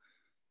well,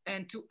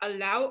 and to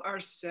allow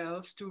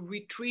ourselves to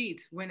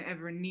retreat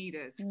whenever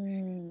needed.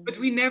 But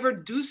we never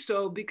do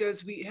so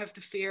because we have the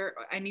fear,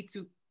 I need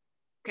to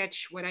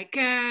catch what I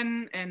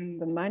can,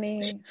 and the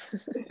money.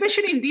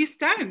 especially in these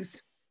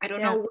times, I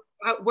don't know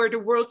where the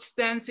world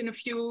stands in a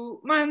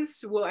few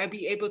months. Will I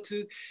be able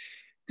to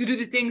do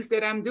the things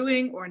that I'm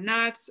doing or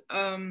not?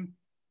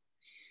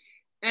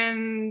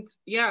 And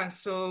yeah,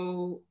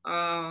 so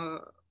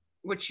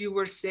what you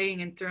were saying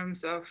in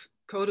terms of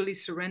totally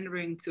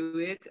surrendering to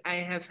it, I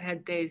have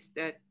had days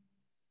that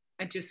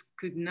I just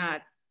could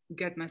not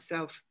get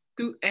myself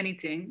to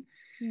anything.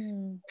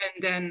 And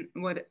then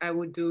what I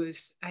would do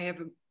is, I have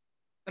an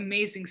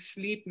amazing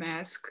sleep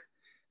mask.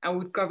 I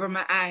would cover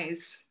my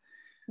eyes,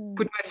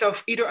 put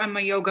myself either on my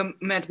yoga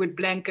mat with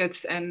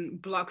blankets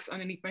and blocks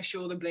underneath my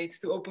shoulder blades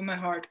to open my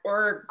heart,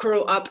 or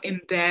curl up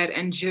in bed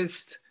and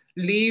just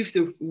leave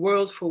the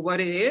world for what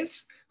it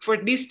is for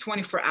at least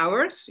 24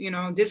 hours,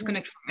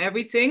 disconnect from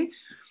everything.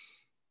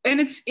 And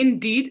it's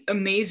indeed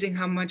amazing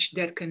how much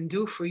that can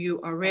do for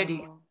you already.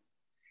 Wow.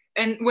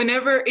 And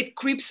whenever it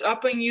creeps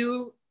up on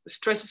you,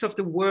 stresses of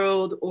the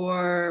world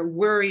or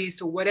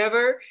worries or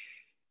whatever,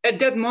 at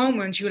that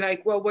moment you're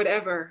like, well,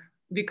 whatever,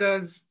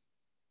 because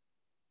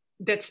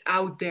that's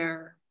out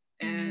there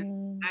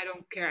and I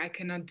don't care. I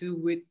cannot do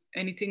with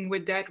anything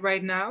with that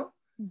right now.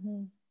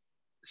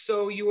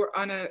 So you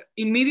are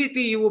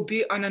immediately you will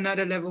be on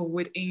another level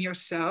within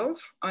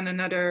yourself, on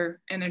another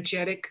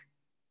energetic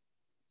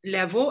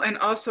level. And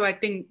also I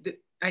think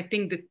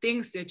the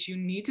things that you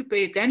need to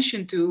pay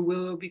attention to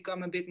will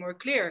become a bit more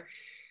clear.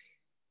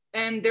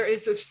 And there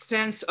is a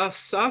sense of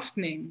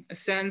softening, a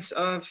sense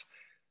of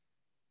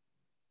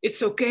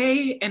it's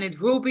okay and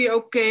it will be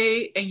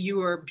okay, and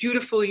you are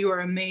beautiful, you are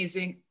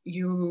amazing,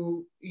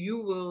 you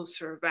will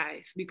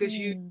survive, because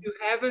you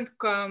haven't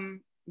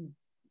come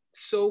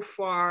so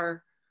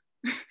far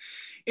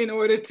in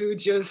order to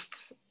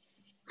just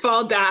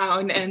fall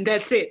down and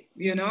that's it,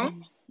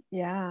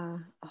 Yeah.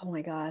 Oh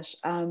my gosh.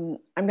 I'm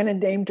gonna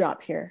name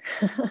drop here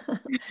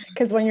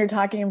because when you're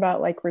talking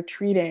about like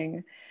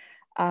retreating,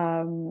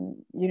 our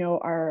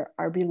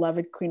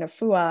beloved Queen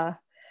Afua,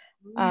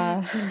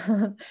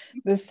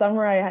 this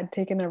summer I had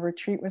taken a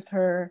retreat with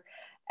her,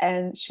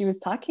 and she was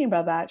talking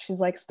about that. She's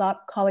like,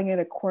 stop calling it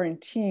a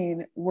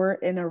quarantine. We're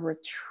in a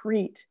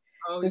retreat.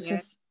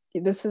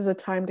 This is a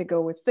time to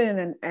go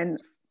within, and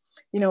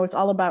it's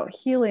all about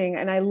healing.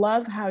 And I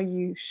love how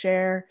you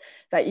share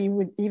that you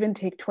would even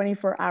take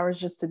 24 hours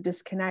just to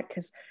disconnect,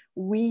 because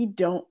we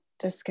don't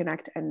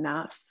disconnect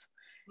enough.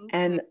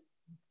 And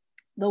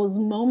those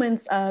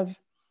moments of,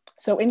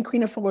 so in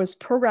Queen Afua's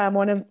program,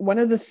 one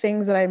of the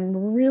things that I'm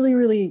really,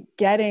 really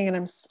getting, and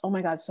I'm, oh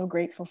my God, so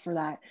grateful for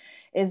that,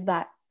 is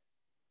that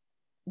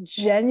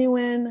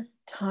genuine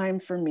time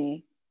for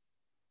me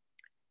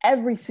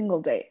every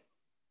single day.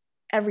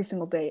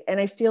 And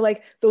I feel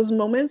like those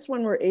moments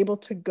when we're able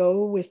to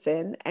go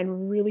within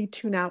and really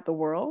tune out the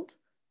world,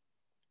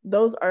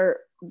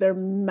 they're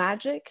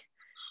magic,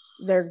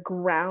 they're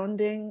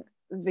grounding,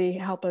 they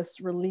help us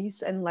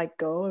release and let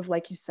go of,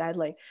 like you said,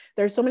 like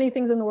there's so many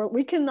things in the world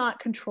we cannot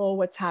control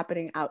what's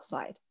happening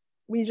outside.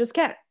 We just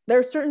can't. There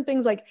are certain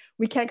things like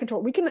we can't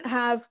control. We can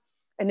have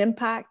an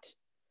impact,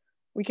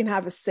 we can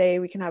have a say,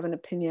 we can have an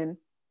opinion.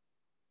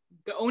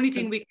 The only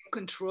thing we can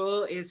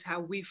control is how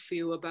we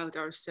feel about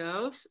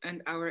ourselves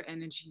and our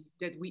energy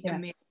that we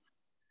emit.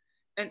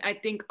 And I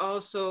think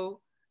also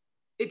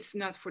it's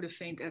not for the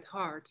faint at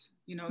heart,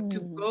 to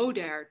go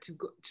there,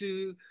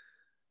 to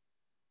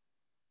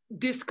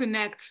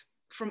disconnect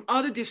from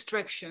other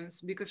distractions,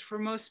 because for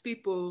most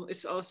people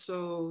it's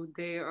also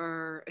they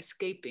are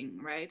escaping,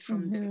 right,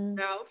 from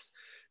themselves.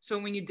 So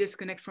when you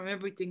disconnect from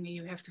everything and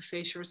you have to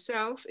face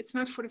yourself, it's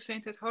not for the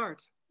faint at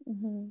heart.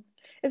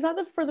 It's not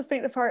for the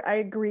faint of heart. I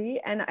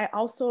agree. And I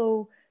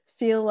also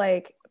feel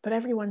like, but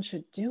everyone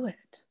should do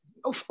it.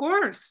 Of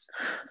course.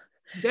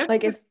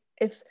 Like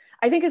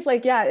I think it's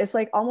like, yeah, it's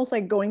like almost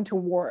like going to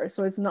war.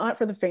 So it's not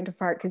for the faint of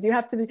heart, because you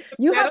have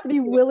to be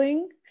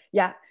willing.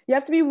 Yeah. You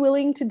have to be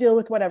willing to deal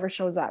with whatever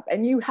shows up,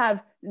 and you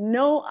have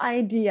no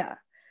idea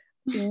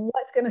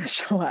what's going to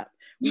show up,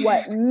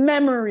 what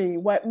memory,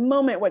 what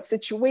moment, what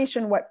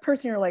situation, what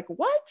person. You're like,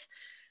 what?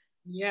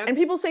 Yeah. And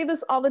people say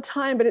this all the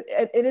time, but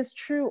it is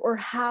true. Or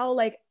how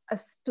like a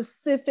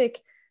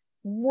specific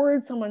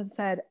word someone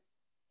said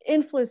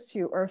influenced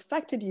you or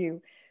affected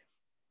you.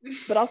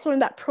 But also in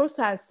that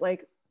process,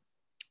 like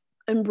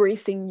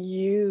embracing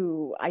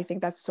you, I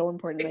think that's so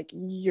important, like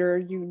your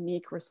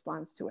unique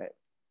response to it.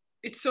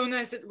 It's so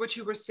nice that what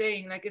you were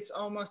saying, like it's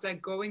almost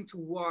like going to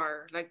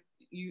war. Like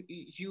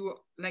you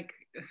like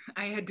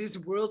I had this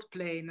world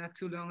play not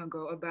too long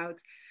ago about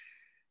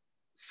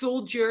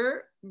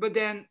soldier, but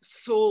then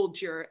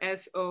SOULdier,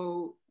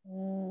 SOULdier.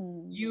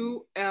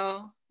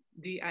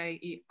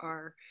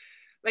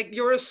 Like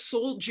you're a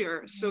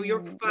soldier, so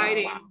you're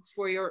fighting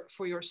for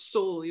your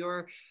soul,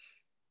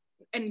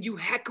 and you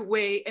hack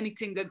away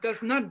anything that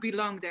does not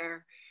belong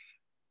there.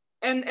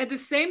 And at the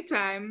same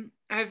time,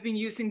 I've been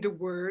using the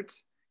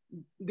words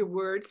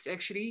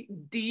actually,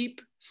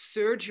 deep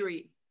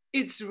surgery.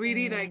 It's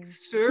really like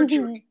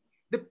surgery.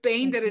 The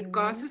pain that it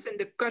causes and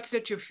the cuts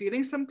that you're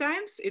feeling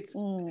sometimes, it's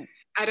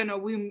I don't know,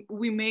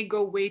 we may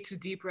go way too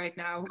deep right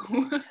now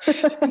in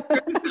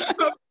terms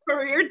of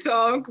career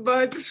talk,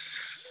 but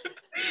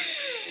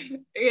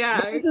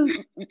yeah.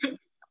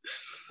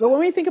 But when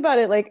we think about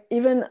it, like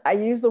even I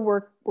use the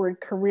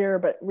word career,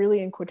 but really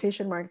in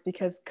quotation marks,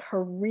 because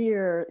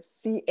career,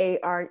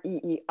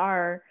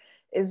 career,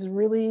 is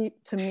really,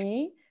 to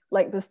me,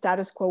 like the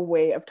status quo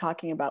way of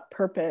talking about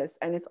purpose.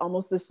 And it's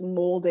almost this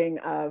molding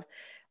of,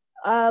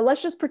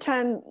 let's just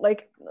pretend,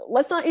 like,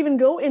 let's not even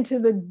go into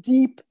the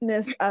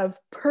deepness of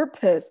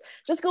purpose.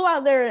 Just go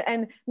out there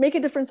and make a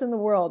difference in the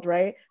world,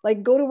 right?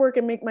 Like go to work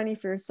and make money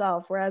for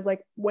yourself. Whereas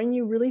like when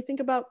you really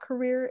think about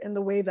career in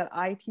the way that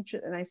I teach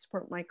it and I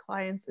support my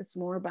clients, it's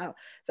more about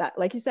that,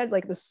 like you said,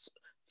 like the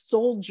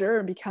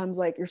soldier becomes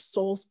like your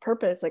soul's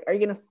purpose. Like, are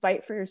you going to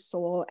fight for your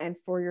soul and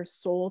for your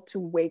soul to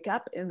wake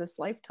up in this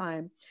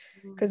lifetime?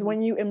 Because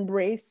when you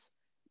embrace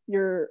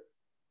your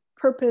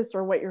purpose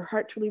or what your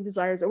heart truly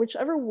desires, or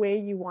whichever way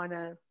you want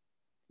to,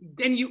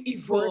 then you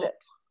evolve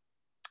it.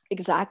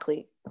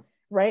 Exactly.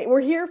 Right.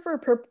 We're here for a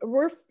purpose.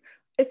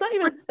 It's not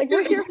even like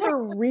we're here for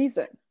a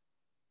reason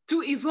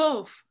to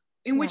evolve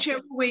in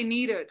whichever way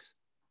needed.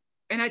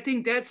 And I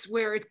think that's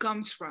where it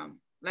comes from.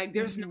 Like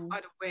there's no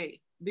other way,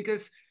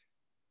 because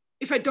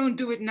if I don't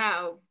do it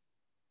now,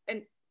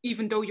 and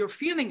even though you're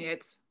feeling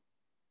it,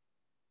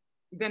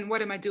 then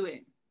what am I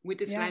doing with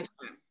this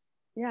lifetime?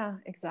 Yeah,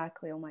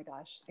 exactly. Oh my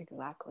gosh,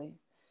 exactly.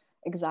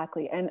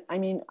 And I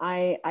mean,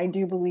 I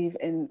do believe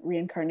in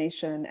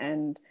reincarnation,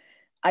 and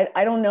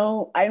I don't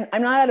know, I'm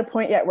not at a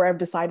point yet where I've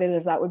decided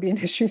if that would be an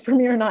issue for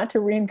me or not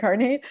to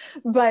reincarnate.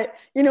 But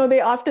you know,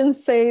 they often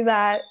say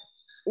that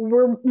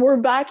we're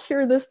back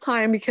here this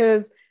time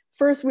because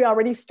first we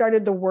already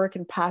started the work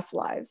in past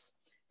lives,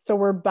 so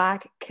we're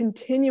back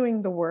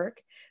continuing the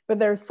work, but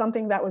there's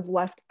something that was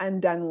left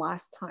undone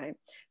last time.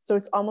 So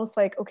it's almost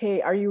like,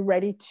 okay, are you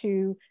ready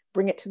to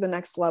bring it to the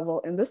next level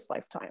in this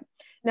lifetime?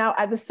 Now,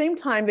 at the same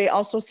time, they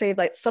also say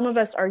like some of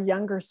us are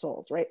younger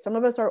souls, right? Some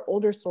of us are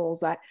older souls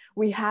that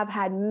we have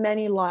had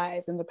many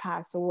lives in the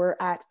past. So we're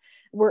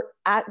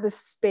at this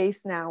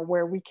space now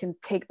where we can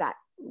take that,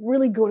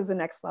 really go to the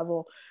next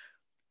level.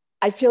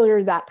 I feel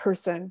you're that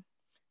person,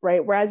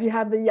 right? Whereas you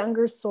have the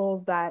younger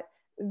souls that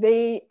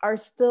they are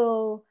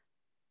still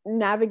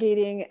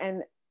navigating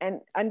and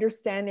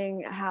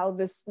understanding how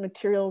this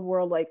material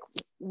world like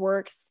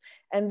works,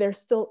 and they're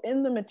still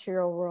in the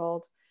material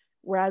world,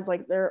 whereas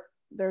like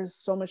there's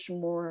so much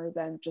more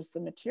than just the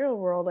material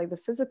world, like the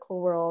physical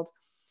world.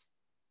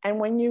 And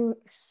when you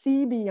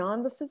see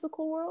beyond the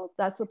physical world,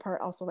 that's the part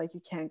also like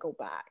you can't go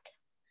back.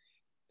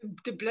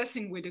 The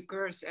blessing with the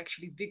curse,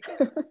 actually,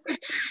 because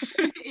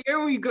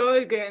here we go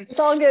again. It's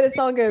all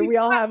good. We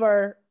all have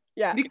our,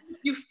 yeah. Because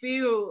you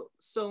feel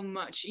so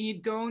much,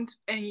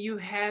 and you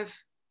have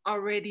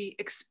already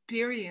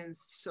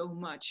experienced so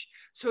much.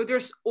 So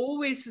there's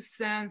always a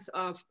sense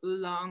of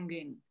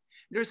longing.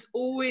 There's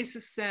always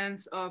a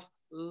sense of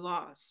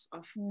loss,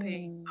 of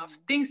pain, of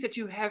things that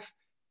you have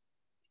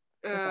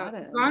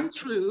gone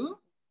through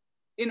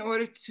in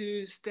order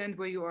to stand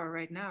where you are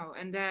right now.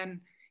 And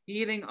then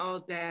healing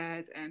all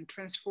that and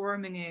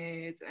transforming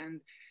it.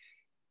 And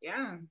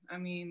yeah, I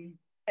mean,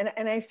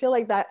 and I feel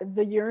like that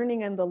the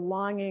yearning and the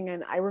longing,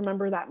 and I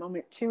remember that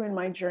moment too in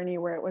my journey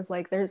where it was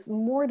like there's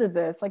more to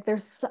this, like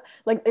there's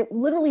like it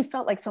literally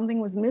felt like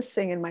something was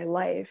missing in my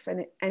life,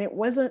 and it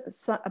wasn't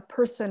a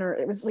person, or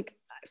it was like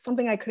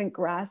something I couldn't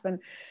grasp. And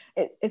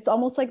it's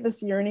almost like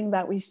this yearning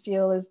that we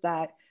feel is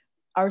that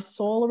our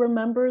soul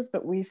remembers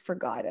but we've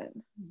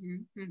forgotten.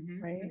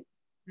 Right.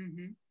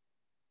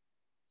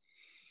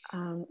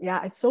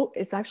 Yeah,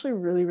 it's actually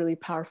really, really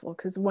powerful,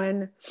 because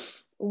when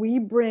we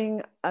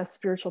bring a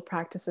spiritual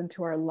practice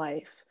into our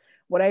life,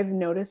 what I've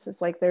noticed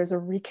is like there's a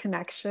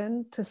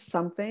reconnection to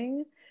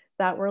something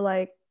that we're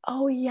like,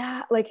 oh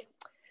yeah, like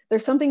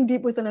there's something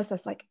deep within us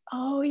that's like,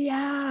 oh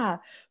yeah.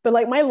 But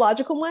like my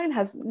logical mind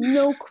has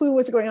no clue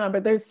what's going on.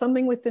 But there's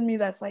something within me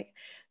that's like,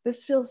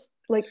 this feels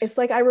like, it's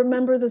like I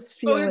remember this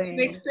Oh, it feeling.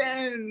 makes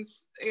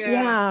sense. Yeah.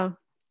 Yeah.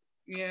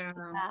 Yeah.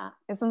 Yeah.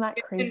 Isn't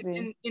that crazy?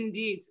 And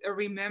indeed, a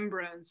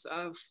remembrance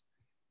of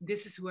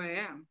this is who I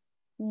am.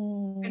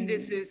 And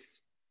this Mm.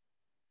 is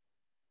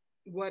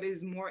what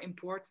is more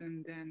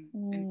important than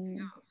anything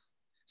Mm. else.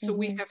 So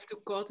we Mm-hmm. have to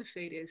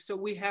cultivate it. So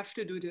we have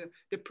to do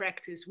the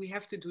practice. We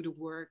have to do the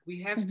work.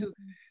 We have to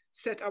Mm-hmm.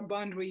 set our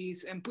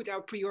boundaries and put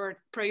our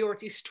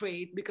priorities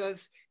straight,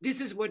 because this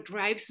is what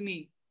drives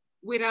me.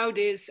 Without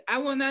this, I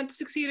will not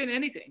succeed in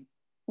anything.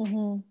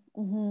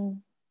 Mm-hmm. Mm-hmm.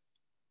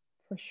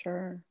 For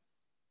sure.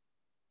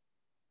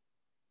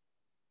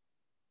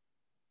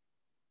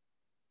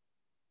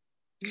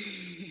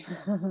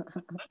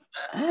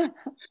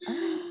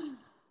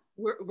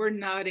 We're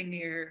nodding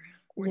here.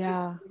 We're just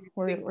Yeah,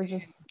 we're thinking.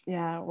 just,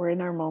 yeah, we're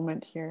in our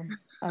moment here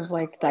of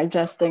like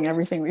digesting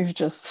everything we've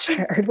just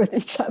shared with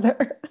each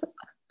other.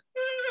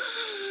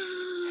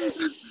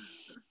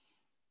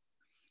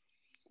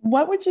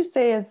 What would you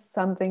say is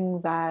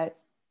something that,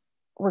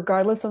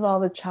 regardless of all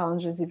the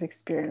challenges you've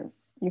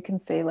experienced, you can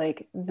say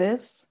like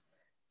this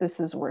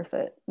is worth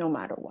it no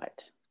matter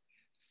what?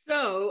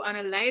 So, on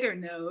a lighter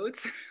note,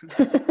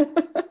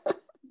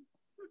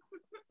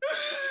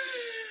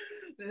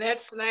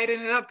 let's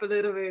lighten it up a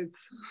little bit.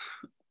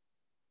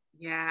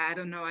 Yeah, I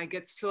don't know. I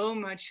get so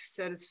much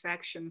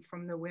satisfaction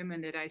from the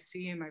women that I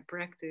see in my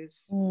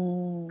practice. I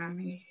Mm.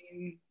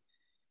 mean,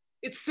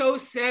 it's so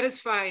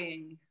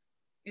satisfying.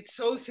 It's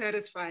so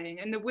satisfying.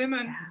 And the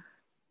women,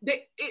 Yeah.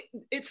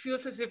 it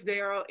feels as if they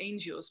are all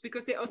angels,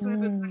 because they also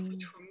have a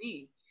message Mm. for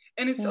me.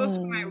 And it's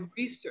also my Mm.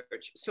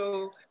 research.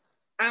 So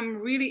I'm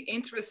really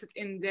interested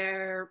in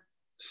their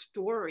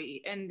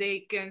story, and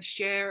they can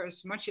share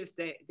as much as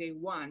they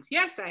want.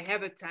 Yes, I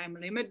have a time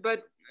limit,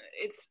 but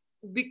it's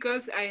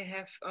because I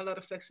have a lot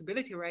of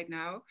flexibility right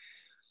now.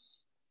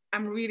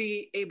 I'm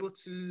really able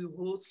to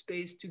hold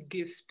space, to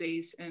give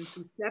space, and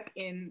to tap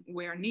in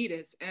where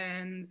needed.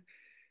 And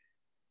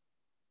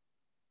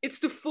it's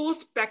the full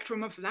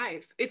spectrum of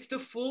life. It's the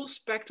full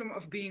spectrum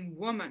of being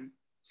woman.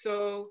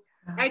 So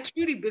I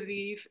truly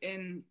believe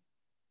in,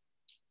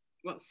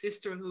 well,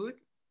 sisterhood.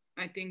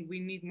 I think we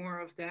need more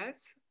of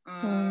that.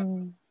 Uh,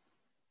 Mm.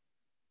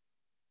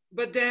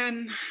 but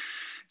then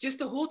just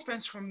the whole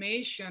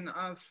transformation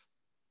of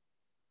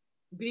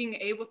being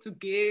able to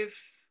give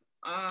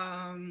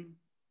a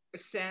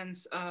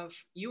sense of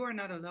you are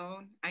not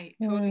alone. I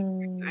totally,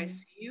 I Mm.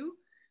 see you,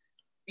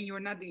 and you're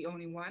not the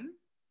only one.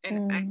 And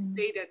I Mm.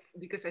 say that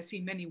because I see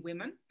many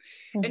women.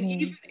 And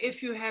Mm-hmm. even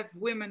if you have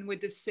women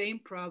with the same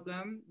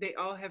problem, they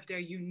all have their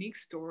unique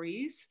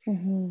stories.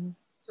 Mm-hmm.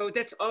 So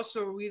that's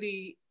also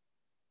really,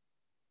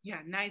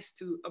 yeah, nice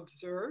to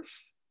observe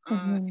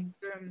Mm-hmm. in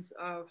terms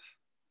of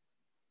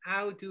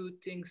how do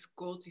things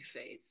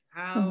cultivate,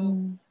 how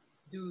Mm-hmm.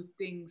 do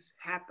things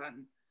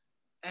happen,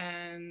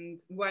 and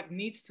what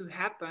needs to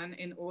happen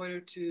in order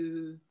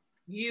to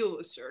heal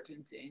a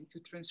certain thing, to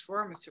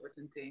transform a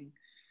certain thing.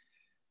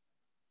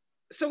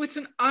 So it's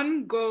an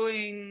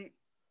ongoing,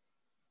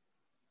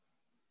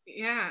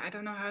 yeah, I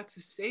don't know how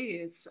to say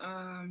it.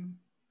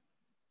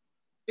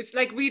 It's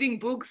like reading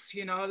books,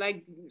 you know,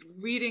 like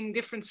reading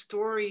different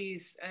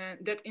stories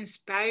that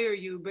inspire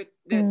you. But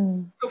that,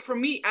 Mm. so for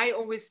me, I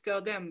always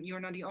tell them,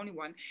 you're not the only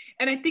one.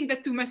 And I think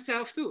that to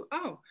myself too.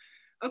 Oh,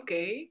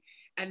 okay.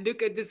 And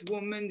look at this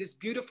woman, this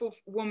beautiful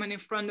woman in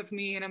front of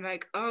me. And I'm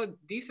like, oh,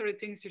 these are the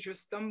things that you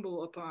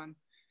stumble upon.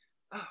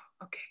 Oh,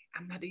 okay.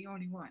 I'm not the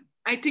only one.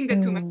 I think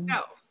that to Mm.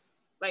 myself.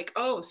 Like,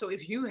 oh, so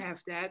if you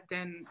have that,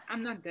 then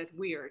I'm not that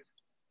weird,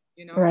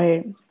 you know?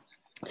 Right.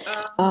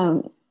 Um,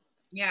 Um,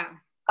 yeah.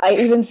 I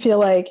even feel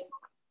like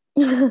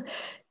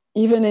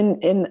even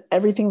in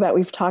everything that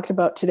we've talked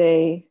about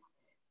today,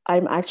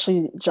 I'm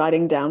actually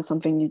jotting down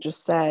something you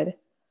just said.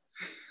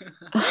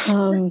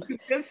 Um,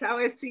 That's how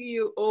I see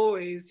you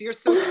always. You're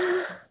so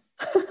kind.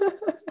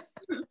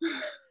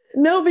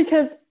 no,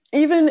 because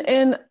even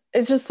in,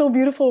 it's just so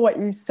beautiful what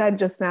you said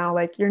just now.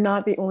 Like, you're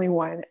not the only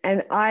one.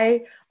 And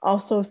I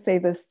also say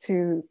this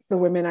to the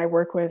women I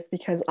work with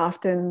because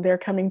often they're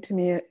coming to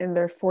me in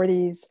their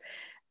 40s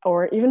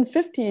or even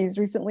 50s.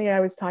 Recently, I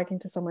was talking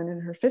to someone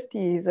in her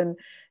 50s, and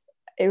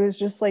it was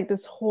just like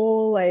this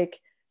whole, like,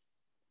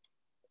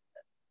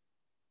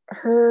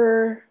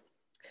 her,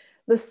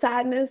 the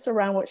sadness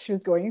around what she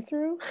was going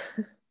through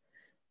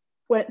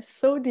went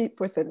so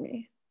deep within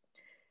me.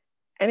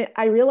 And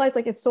I realized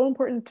like it's so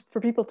important for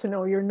people to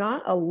know you're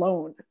not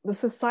alone. The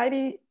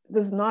society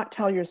does not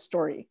tell your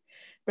story,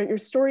 but your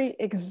story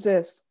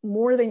exists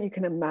more than you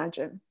can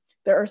imagine.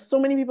 There are so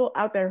many people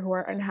out there who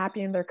are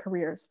unhappy in their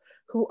careers,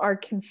 who are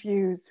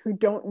confused, who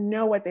don't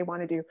know what they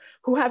want to do,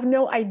 who have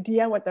no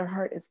idea what their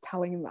heart is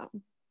telling them.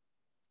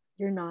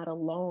 You're not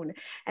alone.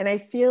 And I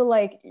feel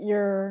like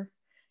your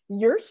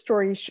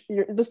story,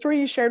 the story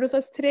you shared with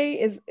us today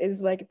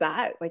is like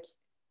that. Like,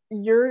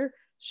 you're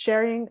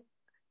sharing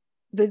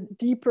the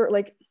deeper,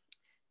 like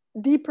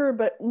deeper,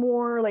 but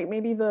more like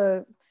maybe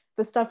the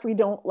the stuff we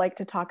don't like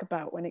to talk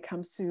about when it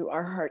comes to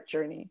our heart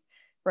journey,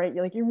 right?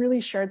 Like you really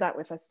shared that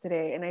with us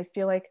today. And I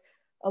feel like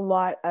a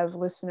lot of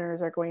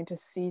listeners are going to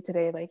see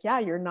today, like, yeah,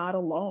 you're not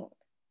alone.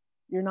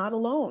 You're not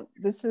alone.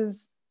 This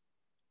is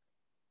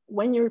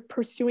when you're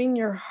pursuing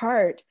your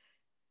heart.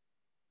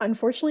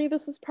 Unfortunately,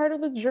 this is part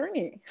of the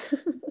journey.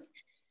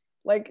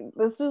 Like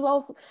this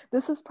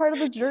is part of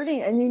the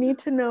journey. And you need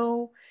to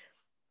know,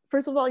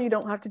 first of all, you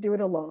don't have to do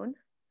it alone.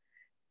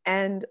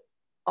 And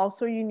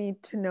also you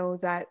need to know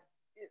that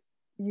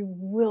you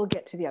will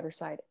get to the other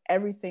side.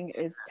 Everything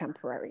is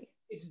temporary.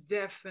 It's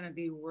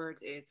definitely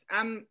worth it.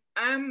 I'm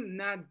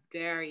not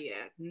there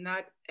yet,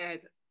 not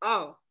at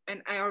all.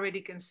 And I already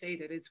can say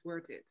that it's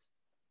worth it.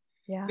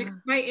 Yeah.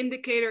 Because my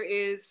indicator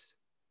is,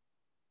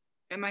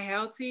 am I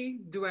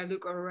healthy? Do I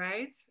look all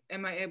right?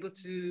 Am I able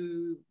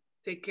to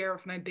take care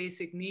of my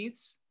basic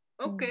needs?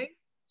 Okay.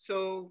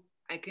 So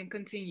I can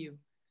continue.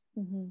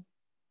 Mm-hmm.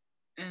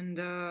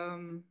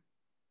 And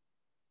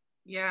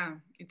yeah,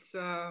 it's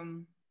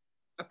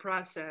a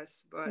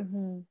process, but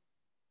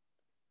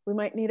we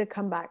might need to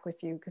come back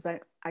with you, because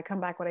I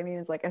come back, what I mean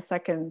is like a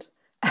second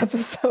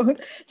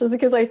episode, just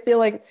because I feel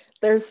like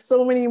there's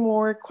so many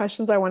more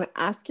questions I want to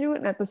ask you,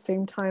 and at the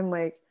same time,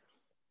 like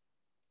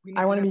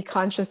I want to be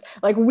conscious.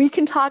 Like we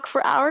can talk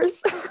for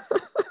hours.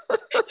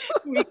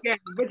 We can,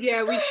 but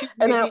yeah, we should.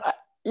 And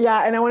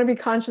I want to be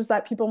conscious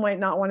that people might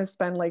not want to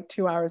spend like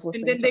 2 hours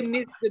listening. And then they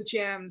miss the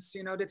gems,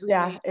 that we.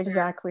 Yeah,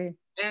 exactly.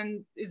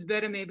 And it's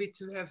better maybe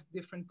to have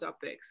different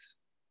topics,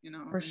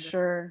 For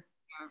sure.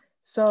 Yeah.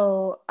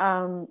 So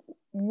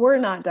we're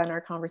not done our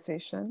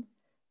conversation,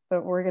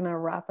 but we're gonna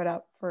wrap it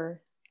up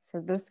for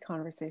this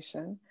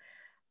conversation.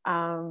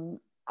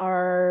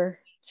 Our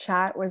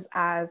chat was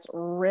as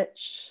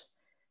rich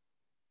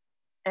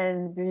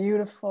and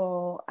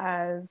beautiful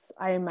as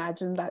I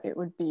imagined that it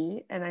would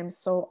be, and I'm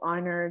so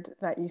honored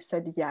that you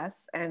said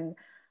yes. And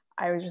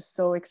I was just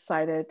so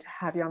excited to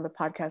have you on the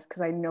podcast,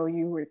 because I know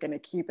you were going to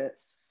keep it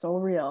so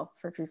real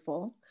for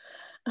people.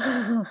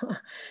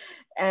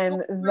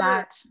 And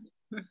that,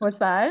 what's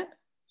that?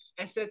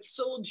 I said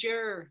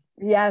SOULdier.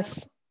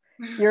 Yes,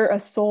 you're a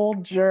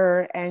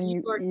SOULdier, and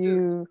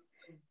you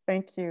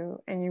thank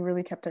you. And you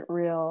really kept it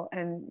real.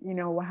 And you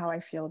know how I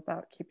feel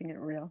about keeping it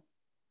real.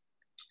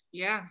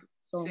 Yeah.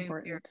 So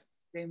important.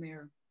 Same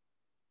here.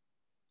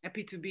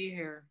 Happy to be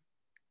here.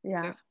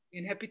 Yeah.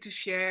 And happy to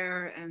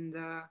share. And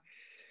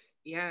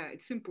yeah,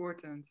 it's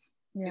important.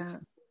 Yeah. It's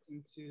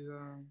important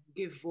to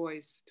give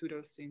voice to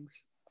those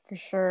things. For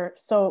sure.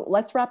 So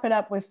let's wrap it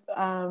up with,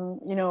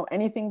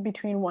 anything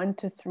between 1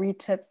 to 3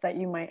 tips that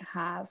you might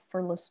have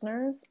for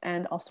listeners,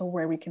 and also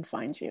where we can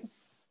find you.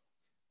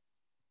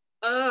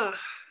 I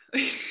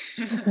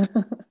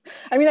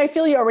mean, I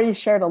feel you already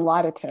shared a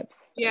lot of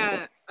tips.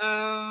 Yeah.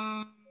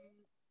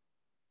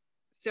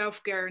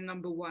 Self-care,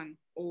 number 1,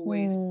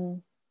 always.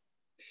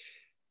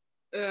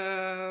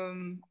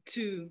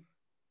 2,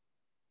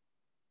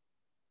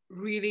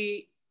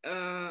 really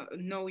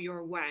know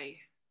your why.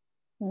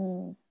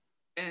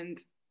 And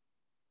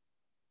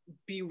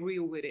be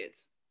real with it.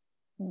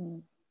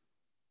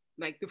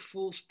 Like the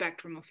full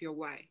spectrum of your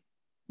why.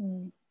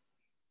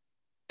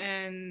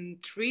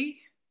 And 3,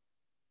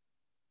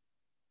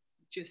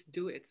 just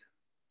do it.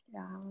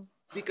 Yeah.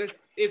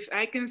 Because if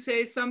I can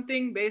say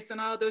something based on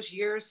all those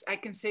years, I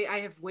can say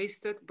I have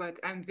wasted, but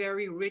I'm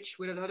very rich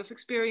with a lot of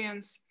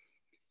experience.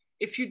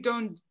 If you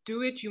don't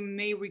do it, you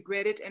may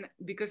regret it. And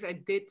because I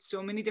did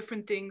so many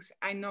different things,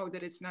 I know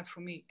that it's not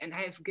for me. And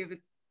I have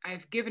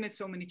given it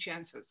so many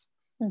chances.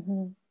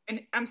 And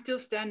I'm still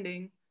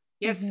standing.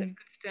 Yes, I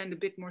could stand a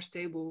bit more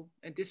stable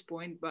at this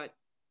point, but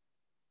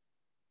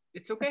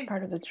it's okay. It's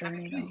part of the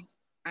journey.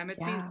 I'm at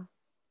peace.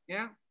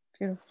 Yeah.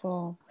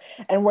 Beautiful.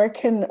 And where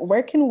can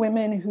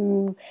women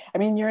who, I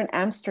mean, you're in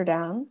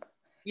Amsterdam.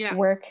 Yeah.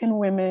 Where can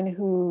women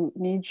who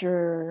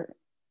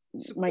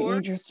might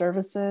need your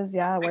services?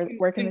 Yeah.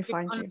 Where can they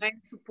find you?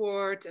 Online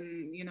support,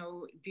 and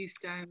these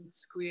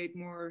times create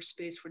more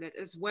space for that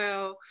as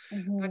well.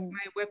 But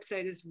my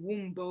website is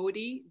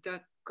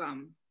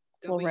wombody.com.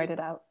 We'll write it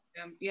out.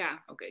 Yeah.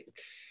 Okay.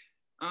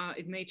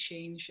 It may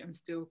change. I'm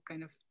still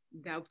kind of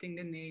doubting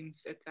the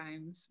names at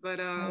times, but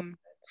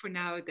for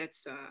now,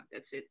 that's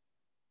it.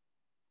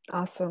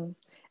 Awesome.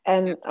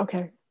 And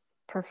okay,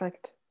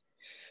 perfect.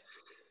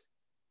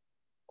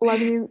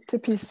 Love you to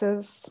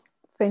pieces.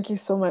 Thank you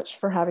so much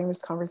for having this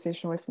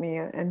conversation with me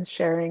and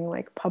sharing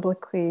like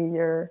publicly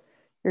your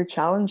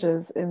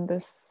challenges in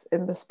this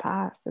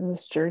path, in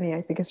this journey.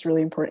 I think it's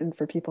really important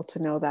for people to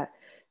know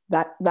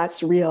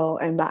that's real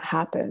and that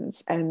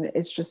happens, and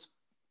it's just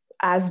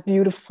as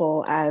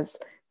beautiful as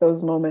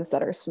those moments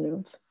that are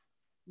smooth.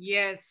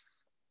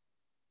 Yes,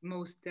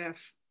 most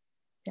def.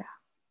 Yeah.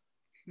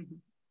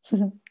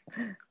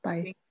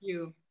 Bye. Thank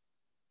you.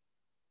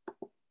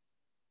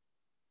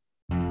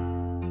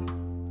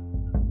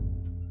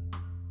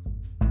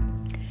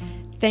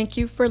 Thank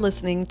you for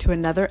listening to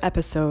another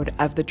episode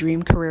of the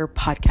Dream Career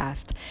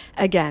Podcast.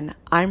 Again,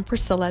 I'm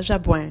Priscilla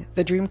Jabouin,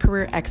 the Dream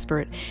Career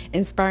Expert,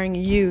 inspiring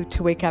you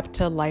to wake up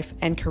to a life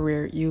and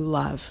career you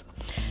love.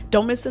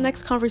 Don't miss the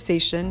next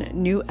conversation.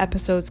 New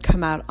episodes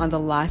come out on the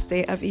last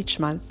day of each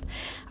month.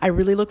 I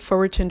really look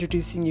forward to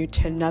introducing you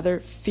to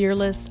another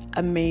fearless,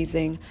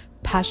 amazing,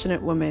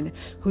 passionate woman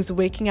who's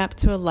waking up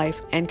to a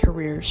life and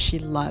career she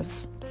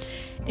loves.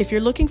 If you're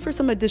looking for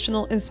some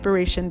additional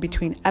inspiration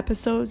between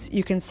episodes,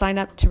 you can sign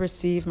up to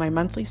receive my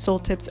monthly soul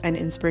tips and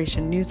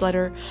inspiration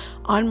newsletter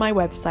on my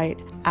website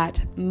at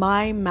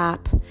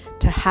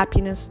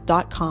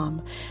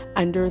mymaptohappiness.com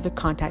under the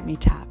Contact Me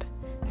tab.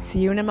 See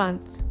you in a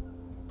month.